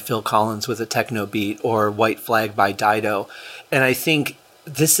Tonight by Phil Collins with a techno beat, or White Flag by Dido. And I think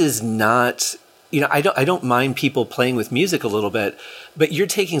this is not, I don't mind people playing with music a little bit, but you're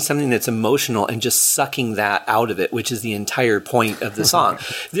taking something that's emotional and just sucking that out of it, which is the entire point of the song.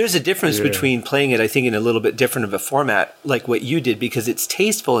 There's a difference between playing it, I think, in a little bit different of a format, like what you did, because it's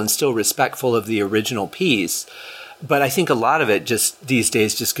tasteful and still respectful of the original piece. But I think a lot of it just these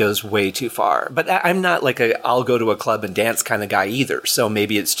days just goes way too far. But I'm not like I'll go to a club and dance kind of guy either. So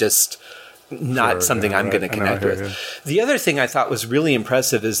maybe it's just not something I'm going to connect with. The other thing I thought was really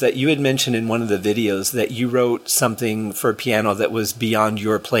impressive is that you had mentioned in one of the videos that you wrote something for piano that was beyond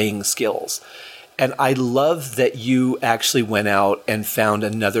your playing skills. And I love that you actually went out and found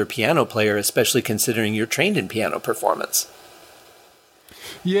another piano player, especially considering you're trained in piano performance.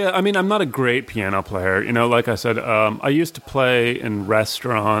 Yeah, I mean, I'm not a great piano player. Like I said, I used to play in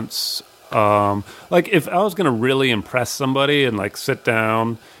restaurants. Like, if I was going to really impress somebody and, like, sit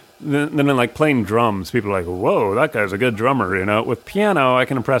down, then like, playing drums, people are like, whoa, that guy's a good drummer, With piano, I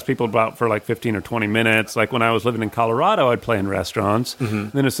can impress people for, like, 15 or 20 minutes. Like, when I was living in Colorado, I'd play in restaurants.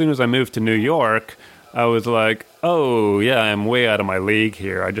 Then as soon as I moved to New York, I was like, oh, yeah, I'm way out of my league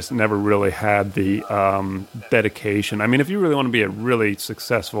here. I just never really had the dedication. I mean, if you really want to be a really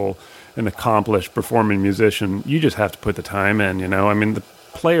successful and accomplished performing musician, you just have to put the time in, I mean, the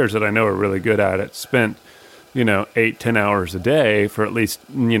players that I know are really good at it spent, 8-10 hours a day for at least,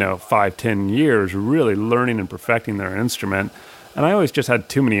 5-10 years really learning and perfecting their instrument. And I always just had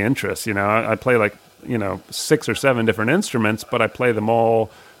too many interests, I play like, 6 or 7 different instruments, but I play them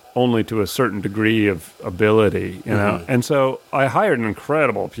all only to a certain degree of ability, And so I hired an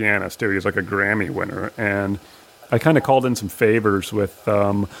incredible pianist, too. He was like a Grammy winner. And I kind of called in some favors with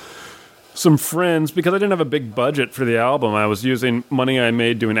some friends because I didn't have a big budget for the album. I was using money I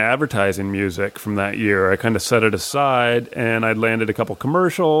made doing advertising music from that year. I kind of set it aside, and I'd landed a couple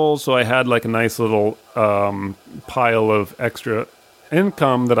commercials. So I had like a nice little pile of extra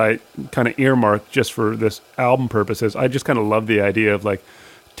income that I kind of earmarked just for this album purposes. I just kind of love the idea of like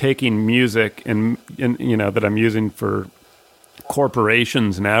taking music and that I'm using for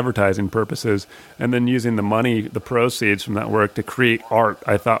corporations and advertising purposes, and then using the money, the proceeds from that work to create art.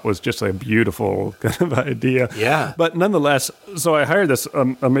 I thought was just a beautiful kind of idea. Yeah. But nonetheless, so I hired this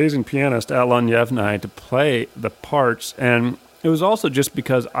amazing pianist, Alon Yevnai, to play the parts, and it was also just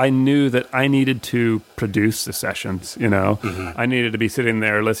because I knew that I needed to produce the sessions, I needed to be sitting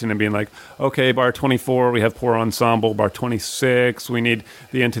there listening and being like, okay, bar 24, we have poor ensemble. Bar 26, we need,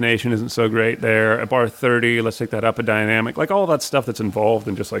 the intonation isn't so great there. At bar 30, let's take that up a dynamic. Like all that stuff that's involved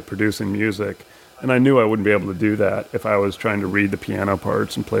in just like producing music. And I knew I wouldn't be able to do that if I was trying to read the piano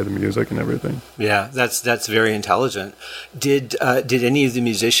parts and play the music and everything. Yeah, that's very intelligent. Did any of the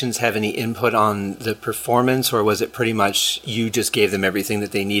musicians have any input on the performance, or was it pretty much you just gave them everything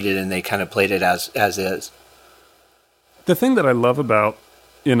that they needed and they kind of played it as is? The thing that I love about,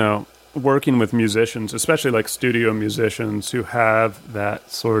 working with musicians, especially like studio musicians who have that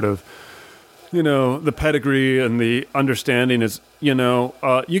sort of, the pedigree and the understanding is, you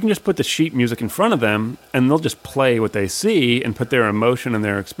can just put the sheet music in front of them and they'll just play what they see and put their emotion and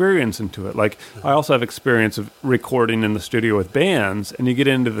their experience into it. Like, I also have experience of recording in the studio with bands, and you get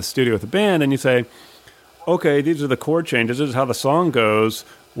into the studio with a band and you say, okay, these are the chord changes, this is how the song goes.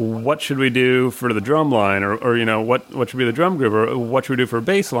 What should we do for the drum line, or what should be the drum groove, or what should we do for a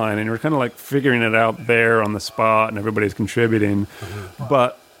bass line? And you're kind of like figuring it out there on the spot, and everybody's contributing.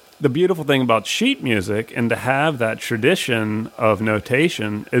 But the beautiful thing about sheet music, and to have that tradition of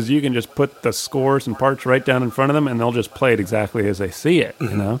notation, is you can just put the scores and parts right down in front of them, and they'll just play it exactly as they see it,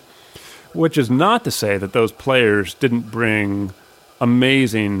 Which is not to say that those players didn't bring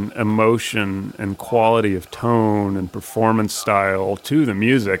amazing emotion and quality of tone and performance style to the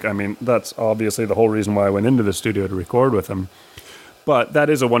music. I mean, that's obviously the whole reason why I went into the studio to record with them. But that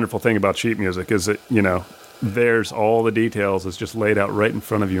is a wonderful thing about sheet music, is that, there's all the details. It's just laid out right in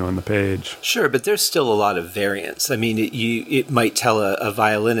front of you on the page. Sure, but there's still a lot of variance. I mean, it might tell a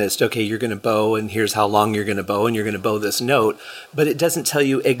violinist, okay, you're going to bow, and here's how long you're going to bow, and you're going to bow this note, but it doesn't tell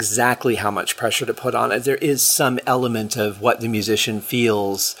you exactly how much pressure to put on it. There is some element of what the musician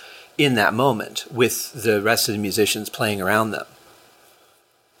feels in that moment with the rest of the musicians playing around them.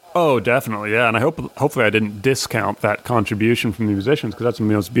 Oh, definitely, yeah. And hopefully I didn't discount that contribution from the musicians, because that's the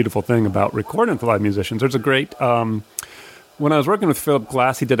most beautiful thing about recording with live musicians. There's a great... when I was working with Philip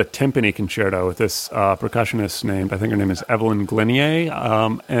Glass, he did a timpani concerto with this percussionist named, I think her name is Evelyn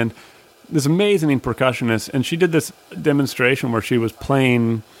Glinier, and this amazing percussionist, and she did this demonstration where she was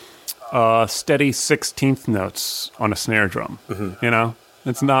playing steady 16th notes on a snare drum, you know?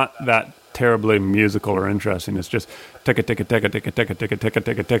 It's not that terribly musical or interesting. It's just ticka ticka ticka ticka ticka ticka ticka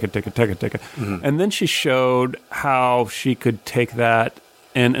ticka ticka ticka ticka ticka. And then she showed how she could take that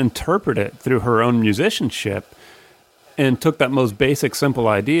and interpret it through her own musicianship, and took that most basic, simple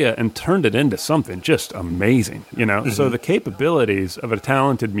idea and turned it into something just amazing, you know? So the capabilities of a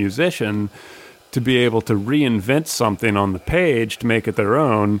talented musician to be able to reinvent something on the page to make it their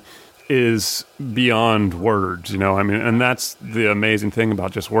own is beyond words, you know? I mean, and that's the amazing thing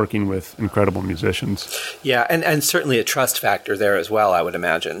about just working with incredible musicians. Yeah, and certainly a trust factor there as well, I would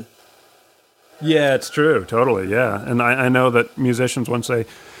imagine. Yeah, it's true, totally, yeah. And I know that musicians, once they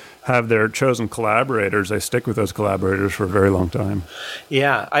have their chosen collaborators, they stick with those collaborators for a very long time.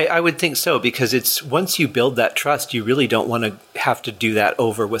 Yeah, I would think so, because it's once you build that trust, you really don't want to have to do that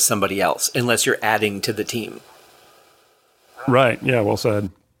over with somebody else unless you're adding to the team. Right, yeah, well said.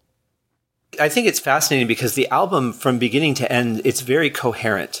 I think it's fascinating because the album, from beginning to end, it's very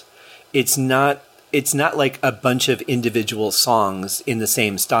coherent. It's not like a bunch of individual songs in the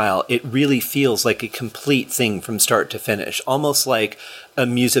same style. It really feels like a complete thing from start to finish, almost like a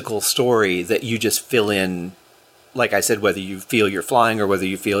musical story that you just fill in. Like I said, whether you feel you're flying or whether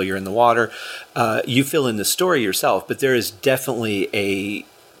you feel you're in the water, you fill in the story yourself, but there is definitely a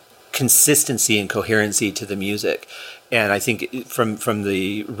consistency and coherency to the music. And I think from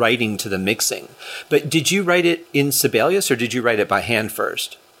the writing to the mixing. But did you write it in Sibelius or did you write it by hand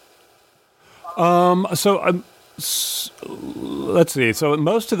first? Let's see. So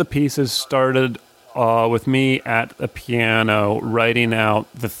most of the pieces started with me at a piano writing out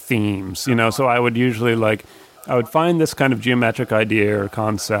the themes, you know, so I would usually I would find this kind of geometric idea or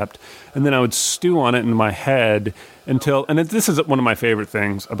concept, and then I would stew on it in my head this is one of my favorite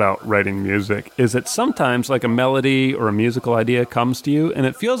things about writing music, is that sometimes like a melody or a musical idea comes to you and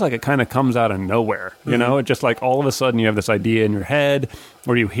it feels like it kind of comes out of nowhere, you know? It just like all of a sudden you have this idea in your head,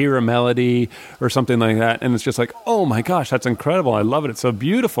 or you hear a melody or something like that, and it's just like, oh my gosh, that's incredible, I love it, it's so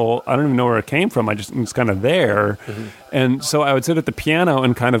beautiful, I don't even know where it came from, it's kind of there. And so I would sit at the piano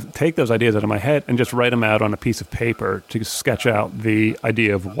and kind of take those ideas out of my head and just write them out on a piece of paper to sketch out the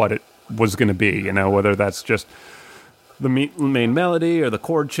idea of what it was going to be, you know, whether that's just the main melody or the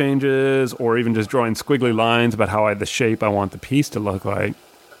chord changes, or even just drawing squiggly lines about the shape I want the piece to look like.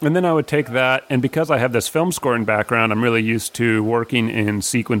 And then I would take that, and because I have this film scoring background, I'm really used to working in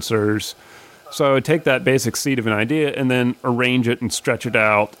sequencers. So I would take that basic seed of an idea and then arrange it and stretch it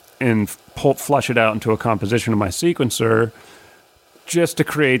out and flush it out into a composition of my sequencer, just to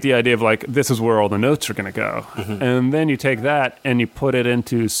create the idea of like, this is where all the notes are going to go. And then you take that and you put it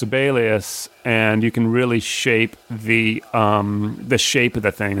into Sibelius, and you can really shape the shape of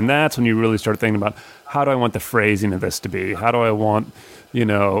the thing. And that's when you really start thinking about, how do I want the phrasing of this to be? How do I want, you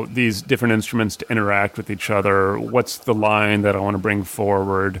know, these different instruments to interact with each other? What's the line that I want to bring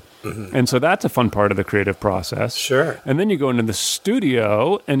forward? And so that's a fun part of the creative process. Sure. And then you go into the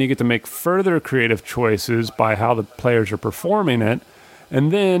studio and you get to make further creative choices by how the players are performing it.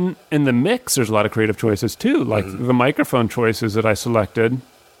 And then in the mix, there's a lot of creative choices too, like the microphone choices that I selected.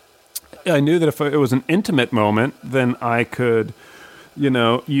 I knew that if it was an intimate moment, then I could, you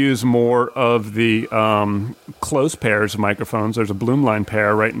know, use more of the close pairs of microphones. There's a Bloomline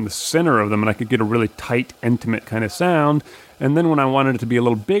pair right in the center of them, and I could get a really tight, intimate kind of sound. And then when I wanted it to be a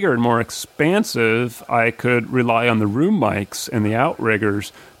little bigger and more expansive, I could rely on the room mics and the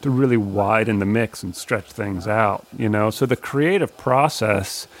outriggers to really widen the mix and stretch things out, you know? So the creative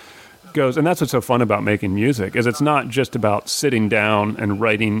process goes, and that's what's so fun about making music, is it's not just about sitting down and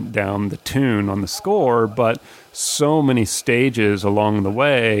writing down the tune on the score, but so many stages along the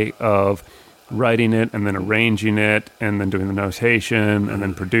way of writing it and then arranging it and then doing the notation and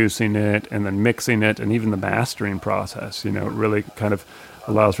then producing it and then mixing it, and even the mastering process, you know, it really kind of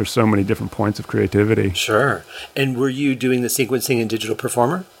allows for so many different points of creativity. Sure. And were you doing the sequencing in Digital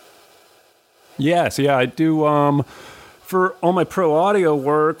Performer? Yes, yeah, I do For all my pro audio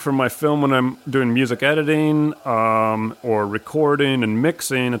work, for my film when I'm doing music editing or recording and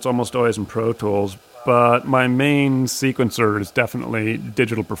mixing, it's almost always in Pro Tools. But my main sequencer is definitely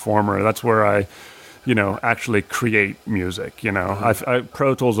Digital Performer. That's where I, actually create music.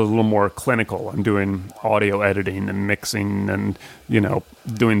 Pro Tools is a little more clinical. I'm doing audio editing and mixing and,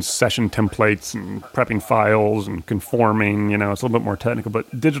 doing session templates and prepping files and conforming. It's a little bit more technical.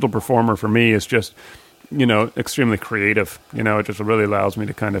 But Digital Performer for me is just, extremely creative. It just really allows me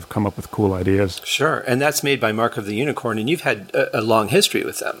to kind of come up with cool ideas. Sure. And that's made by Mark of the Unicorn, and you've had a long history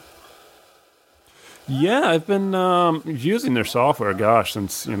with them. Yeah, I've been using their software,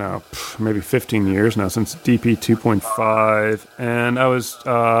 since, maybe 15 years now, since DP 2.5. And I was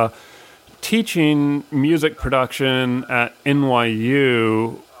teaching music production at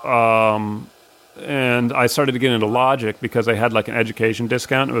NYU, and I started to get into Logic because I had like an education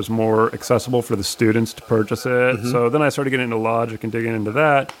discount. It was more accessible for the students to purchase it. Mm-hmm. So then I started getting into Logic and digging into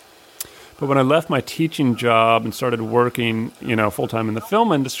that. But when I left my teaching job and started working, full-time in the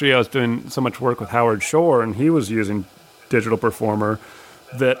film industry, I was doing so much work with Howard Shore, and he was using Digital Performer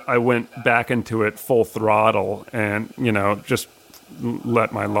that I went back into it full throttle and, just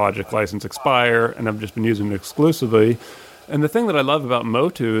let my Logic license expire, and I've just been using it exclusively. And the thing that I love about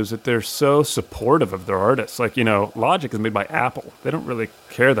Motu is that they're so supportive of their artists. Like, Logic is made by Apple. They don't really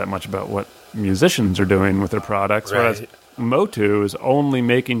care that much about what musicians are doing with their products, right. Whereas Motu is only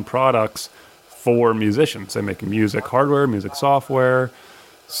making products for musicians. They make music hardware, music software.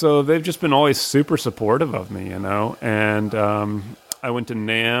 So they've just been always super supportive of me, And I went to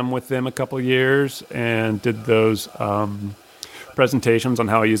NAMM with them a couple of years and did those presentations on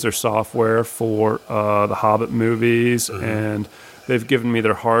how I use their software for the Hobbit movies. Mm-hmm. And they've given me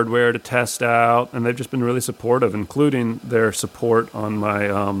their hardware to test out. And they've just been really supportive, including their support on my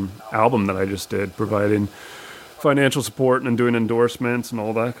album that I just did, providing financial support and doing endorsements and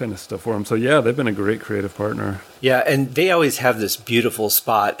all that kind of stuff for them. So yeah, they've been a great creative partner. Yeah, and they always have this beautiful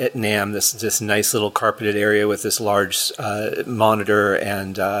spot at NAMM, this nice little carpeted area with this large monitor.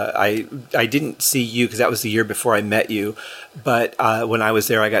 And I didn't see you because that was the year before I met you. But when I was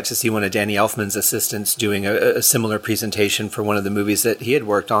there, I got to see one of Danny Elfman's assistants doing a similar presentation for one of the movies that he had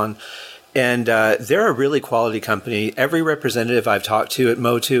worked on. And they're a really quality company. Every representative I've talked to at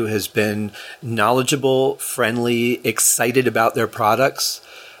Motu has been knowledgeable, friendly, excited about their products,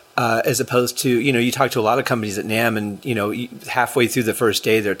 as opposed to, you talk to a lot of companies at NAMM and, halfway through the first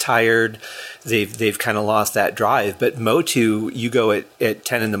day, they're tired. They've kind of lost that drive. But Motu, you go at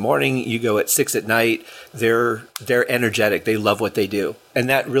 10 in the morning, you go at 6 at night, they're energetic. They love what they do. And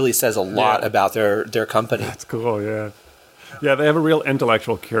that really says a lot about their company. That's cool, yeah. Yeah, they have a real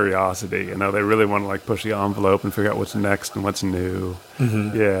intellectual curiosity. They really want to push the envelope and figure out what's next and what's new.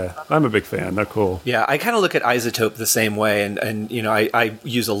 Mm-hmm. Yeah, I'm a big fan. They're cool. Yeah, I kind of look at Isotope the same way, and I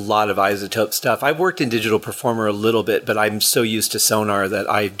use a lot of Isotope stuff. I've worked in Digital Performer a little bit, but I'm so used to Sonar that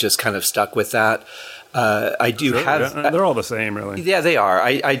I've just kind of stuck with that. I do have... Yeah, they're all the same, really. Yeah, they are.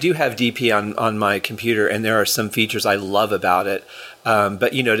 I do have DP on my computer, and there are some features I love about it.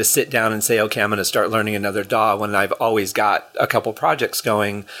 But, to sit down and say, okay, I'm going to start learning another DAW when I've always got a couple projects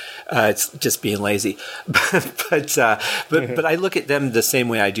going, it's just being lazy. But I look at them the same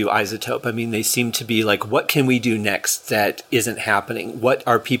way I do Isotope. I mean, they seem to be like, what can we do next that isn't happening? What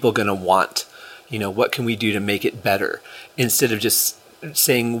are people going to want? What can we do to make it better? Instead of just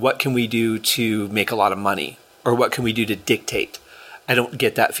saying, what can we do to make a lot of money? Or what can we do to dictate? I don't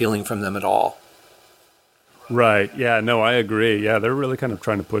get that feeling from them at all. Right. Yeah, no, I agree. Yeah, they're really kind of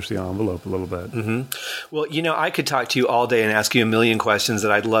trying to push the envelope a little bit. Mm-hmm. Well, I could talk to you all day and ask you a million questions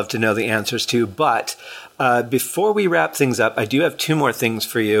that I'd love to know the answers to. But before we wrap things up, I do have two more things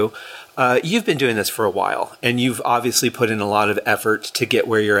for you. You've been doing this for a while, and you've obviously put in a lot of effort to get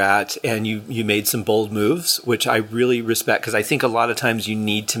where you're at, and you made some bold moves, which I really respect, because I think a lot of times you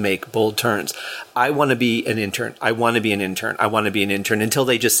need to make bold turns. I want to be an intern. I want to be an intern. I want to be an intern until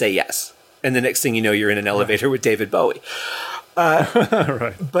they just say yes. And the next thing you know, you're in an elevator with David Bowie.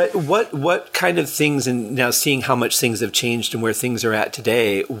 Right. But what kind of things, and now seeing how much things have changed and where things are at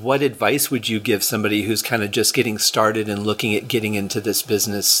today, what advice would you give somebody who's kind of just getting started and looking at getting into this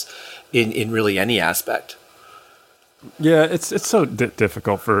business in really any aspect? Yeah, it's so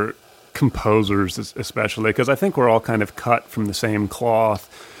difficult for composers especially, because I think we're all kind of cut from the same cloth,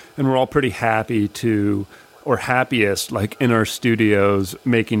 and we're all pretty happy to... or happiest, in our studios,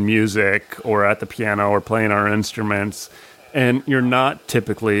 making music or at the piano or playing our instruments. And you're not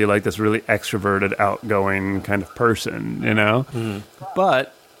typically this really extroverted, outgoing kind of person, Mm.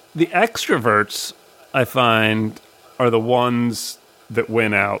 But the extroverts, I find, are the ones that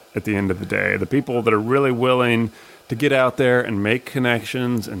win out at the end of the day. The people that are really willing to get out there and make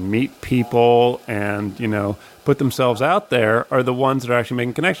connections and meet people and, put themselves out there are the ones that are actually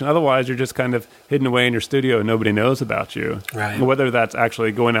making connection. Otherwise, you're just kind of hidden away in your studio and nobody knows about you. Right. Whether that's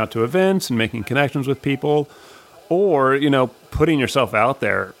actually going out to events and making connections with people or, putting yourself out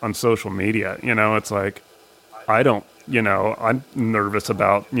there on social media. It's like, I'm nervous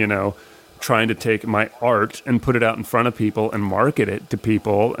about, trying to take my art and put it out in front of people and market it to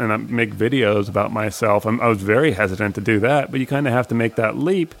people and I make videos about myself. I was very hesitant to do that, but you kind of have to make that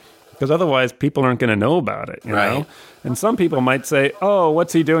leap because otherwise people aren't going to know about it, you know? And some people might say, oh,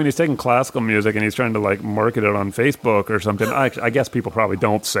 what's he doing? He's taking classical music and he's trying to market it on Facebook or something. I guess people probably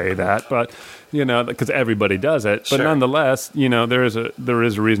don't say that, but, because everybody does it. But nonetheless, there is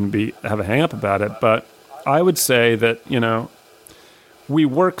a reason to have a hang up about it. But I would say that, we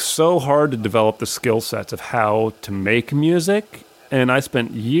work so hard to develop the skill sets of how to make music. And I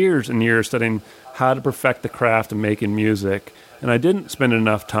spent years and years studying how to perfect the craft of making music. And I didn't spend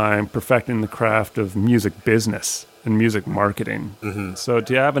enough time perfecting the craft of music business and music marketing. Mm-hmm. So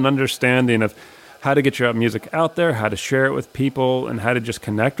to have an understanding of how to get your music out there, how to share it with people, and how to just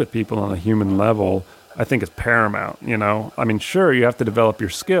connect with people on a human level, I think is paramount. Sure, you have to develop your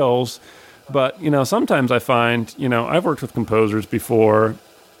skills. But, sometimes I find, I've worked with composers before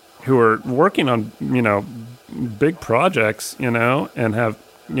who are working on, big projects, and have,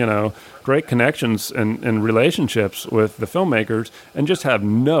 great connections and relationships with the filmmakers and just have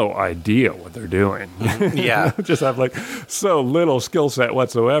no idea what they're doing. Yeah. Just have so little skill set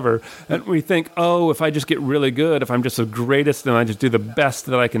whatsoever. And we think, oh, if I just get really good, if I'm just the greatest and I just do the best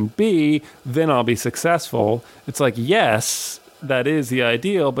that I can be, then I'll be successful. It's like, yes, that is the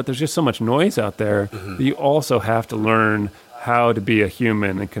ideal, but there's just so much noise out there that you also have to learn how to be a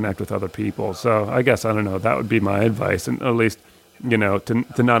human and connect with other people. So I guess, I don't know, that would be my advice, and at least,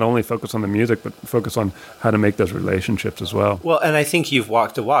 to not only focus on the music, but focus on how to make those relationships as well. Well, and I think you've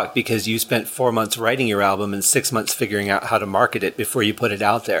walked the walk because you spent 4 months writing your album and 6 months figuring out how to market it before you put it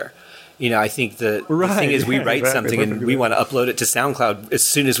out there. I think the thing is we write something and we want to upload it to SoundCloud. As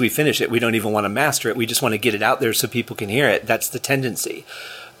soon as we finish it, we don't even want to master it. We just want to get it out there so people can hear it. That's the tendency.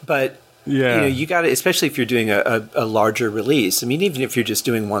 But, you got to, especially if you're doing a larger release. Even if you're just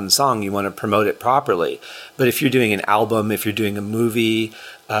doing one song, you want to promote it properly. But if you're doing an album, if you're doing a movie,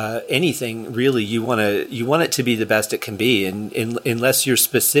 anything, really, you want it to be the best it can be. And unless you're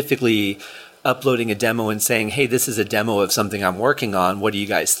specifically uploading a demo and saying, hey, this is a demo of something I'm working on. What do you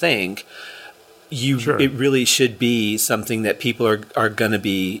guys think? It really should be something that people are going to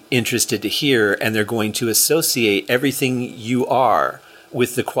be interested to hear, and they're going to associate everything you are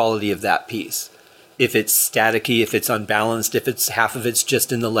with the quality of that piece. If it's staticky, if it's unbalanced, if it's half of it's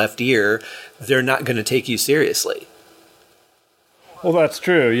just in the left ear, they're not going to take you seriously. Well, that's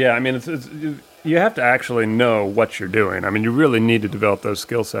true. Yeah. You have to actually know what you're doing. You really need to develop those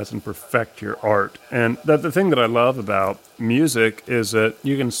skill sets and perfect your art. And the thing that I love about music is that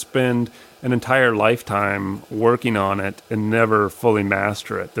you can spend an entire lifetime working on it and never fully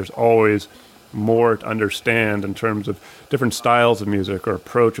master it. There's always more to understand in terms of different styles of music or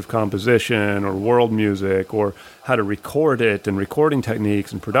approach of composition or world music or how to record it and recording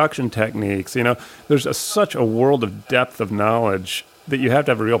techniques and production techniques. There's such a world of depth of knowledge that you have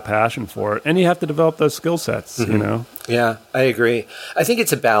to have a real passion for it, and you have to develop those skill sets, Yeah, I agree. I think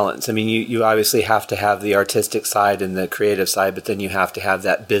it's a balance. You obviously have to have the artistic side and the creative side, but then you have to have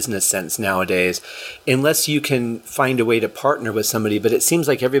that business sense nowadays, unless you can find a way to partner with somebody. But it seems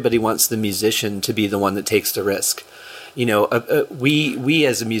like everybody wants the musician to be the one that takes the risk. We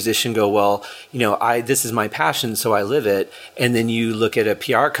as a musician go, well, this is my passion, so I live it. And then you look at a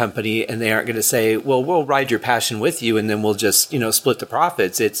PR company and they aren't going to say, well, we'll ride your passion with you and then we'll just, split the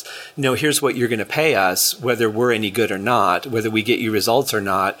profits. It's, here's what you're going to pay us, whether we're any good or not, whether we get you results or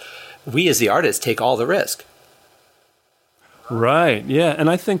not. We as the artists take all the risk. Right, yeah. And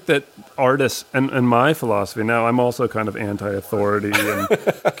I think that artists, and my philosophy now, I'm also kind of anti-authority and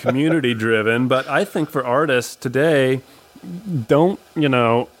community-driven, but I think for artists today,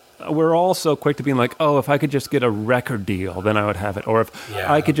 we're all so quick to being like, oh, if I could just get a record deal, then I would have it. Or if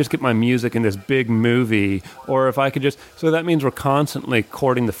I could just get my music in this big movie, or if I could just... So that means we're constantly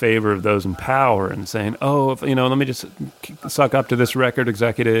courting the favor of those in power and saying, oh, let me just suck up to this record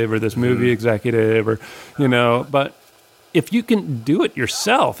executive or this movie executive, or, but... If you can do it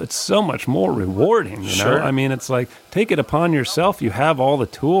yourself, it's so much more rewarding, Sure. It's like, take it upon yourself. You have all the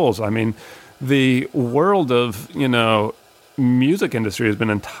tools. The world of, music industry has been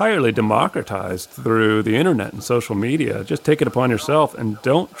entirely democratized through the internet and social media. Just take it upon yourself and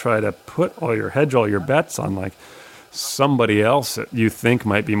don't try to hedge all your bets on somebody else that you think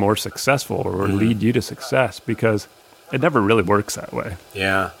might be more successful or lead you to success, because it never really works that way.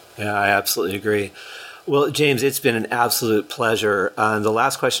 Yeah, I absolutely agree. Well, James, it's been an absolute pleasure. The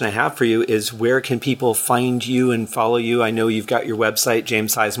last question I have for you is, where can people find you and follow you? I know you've got your website,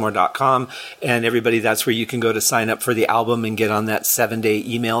 jamessizemore.com, and everybody, that's where you can go to sign up for the album and get on that 7-day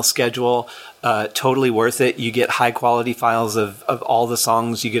email schedule. Totally worth it. You get high quality files of all the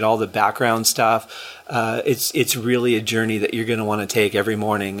songs. You get all the background stuff. It's really a journey that you're going to want to take every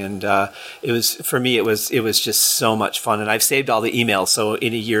morning. And it was just so much fun. And I've saved all the emails, so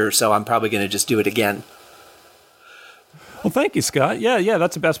in a year or so, I'm probably going to just do it again. Well, thank you, Scott. Yeah,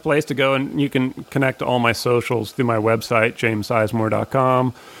 that's the best place to go, and you can connect to all my socials through my website,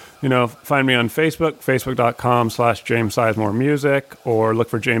 jamessizemore.com. Find me on Facebook, facebook.com/James Sizemore Music, or look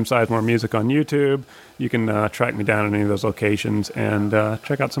for James Sizemore Music on YouTube. You can track me down at any of those locations and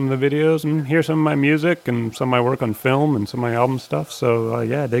check out some of the videos and hear some of my music and some of my work on film and some of my album stuff. So,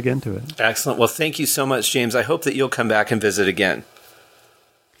 dig into it. Excellent. Well, thank you so much, James. I hope that you'll come back and visit again.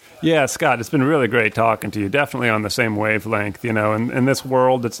 Yeah, Scott, it's been really great talking to you. Definitely on the same wavelength. In this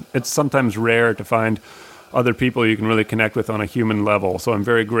world, it's sometimes rare to find other people you can really connect with on a human level. So I'm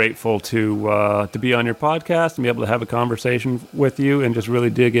very grateful to be on your podcast and be able to have a conversation with you and just really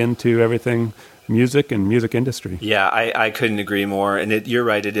dig into everything music and music industry. Yeah, I couldn't agree more. And you're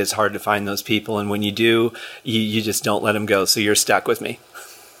right, it is hard to find those people. And when you do, you just don't let them go. So you're stuck with me.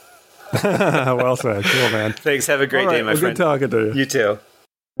 Well said. Cool, man. Thanks. Have a great day, my friend. Good talking to you. You too.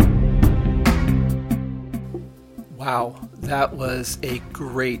 Wow, that was a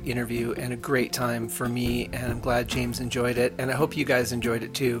great interview and a great time for me, and I'm glad James enjoyed it, and I hope you guys enjoyed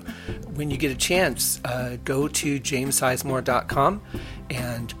it too. When you get a chance, go to jamessizemore.com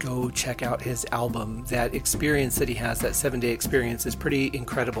and go check out his album. That experience that he has, that 7-day experience, is pretty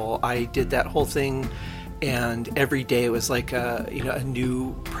incredible. I did that whole thing, and every day was like a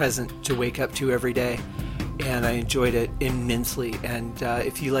new present to wake up to every day. And I enjoyed it immensely. And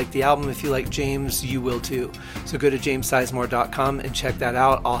if you like the album, if you like James, you will too. So go to jamessizemore.com and check that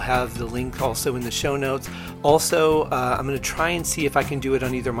out. I'll have the link also in the show notes. Also, I'm going to try and see if I can do it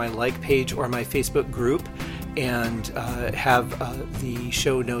on either my like page or my Facebook group, and have the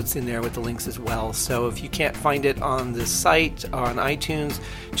show notes in there with the links as well. So if you can't find it on the site or on iTunes,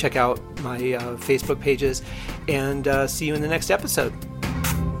 check out my Facebook pages, and see you in the next episode.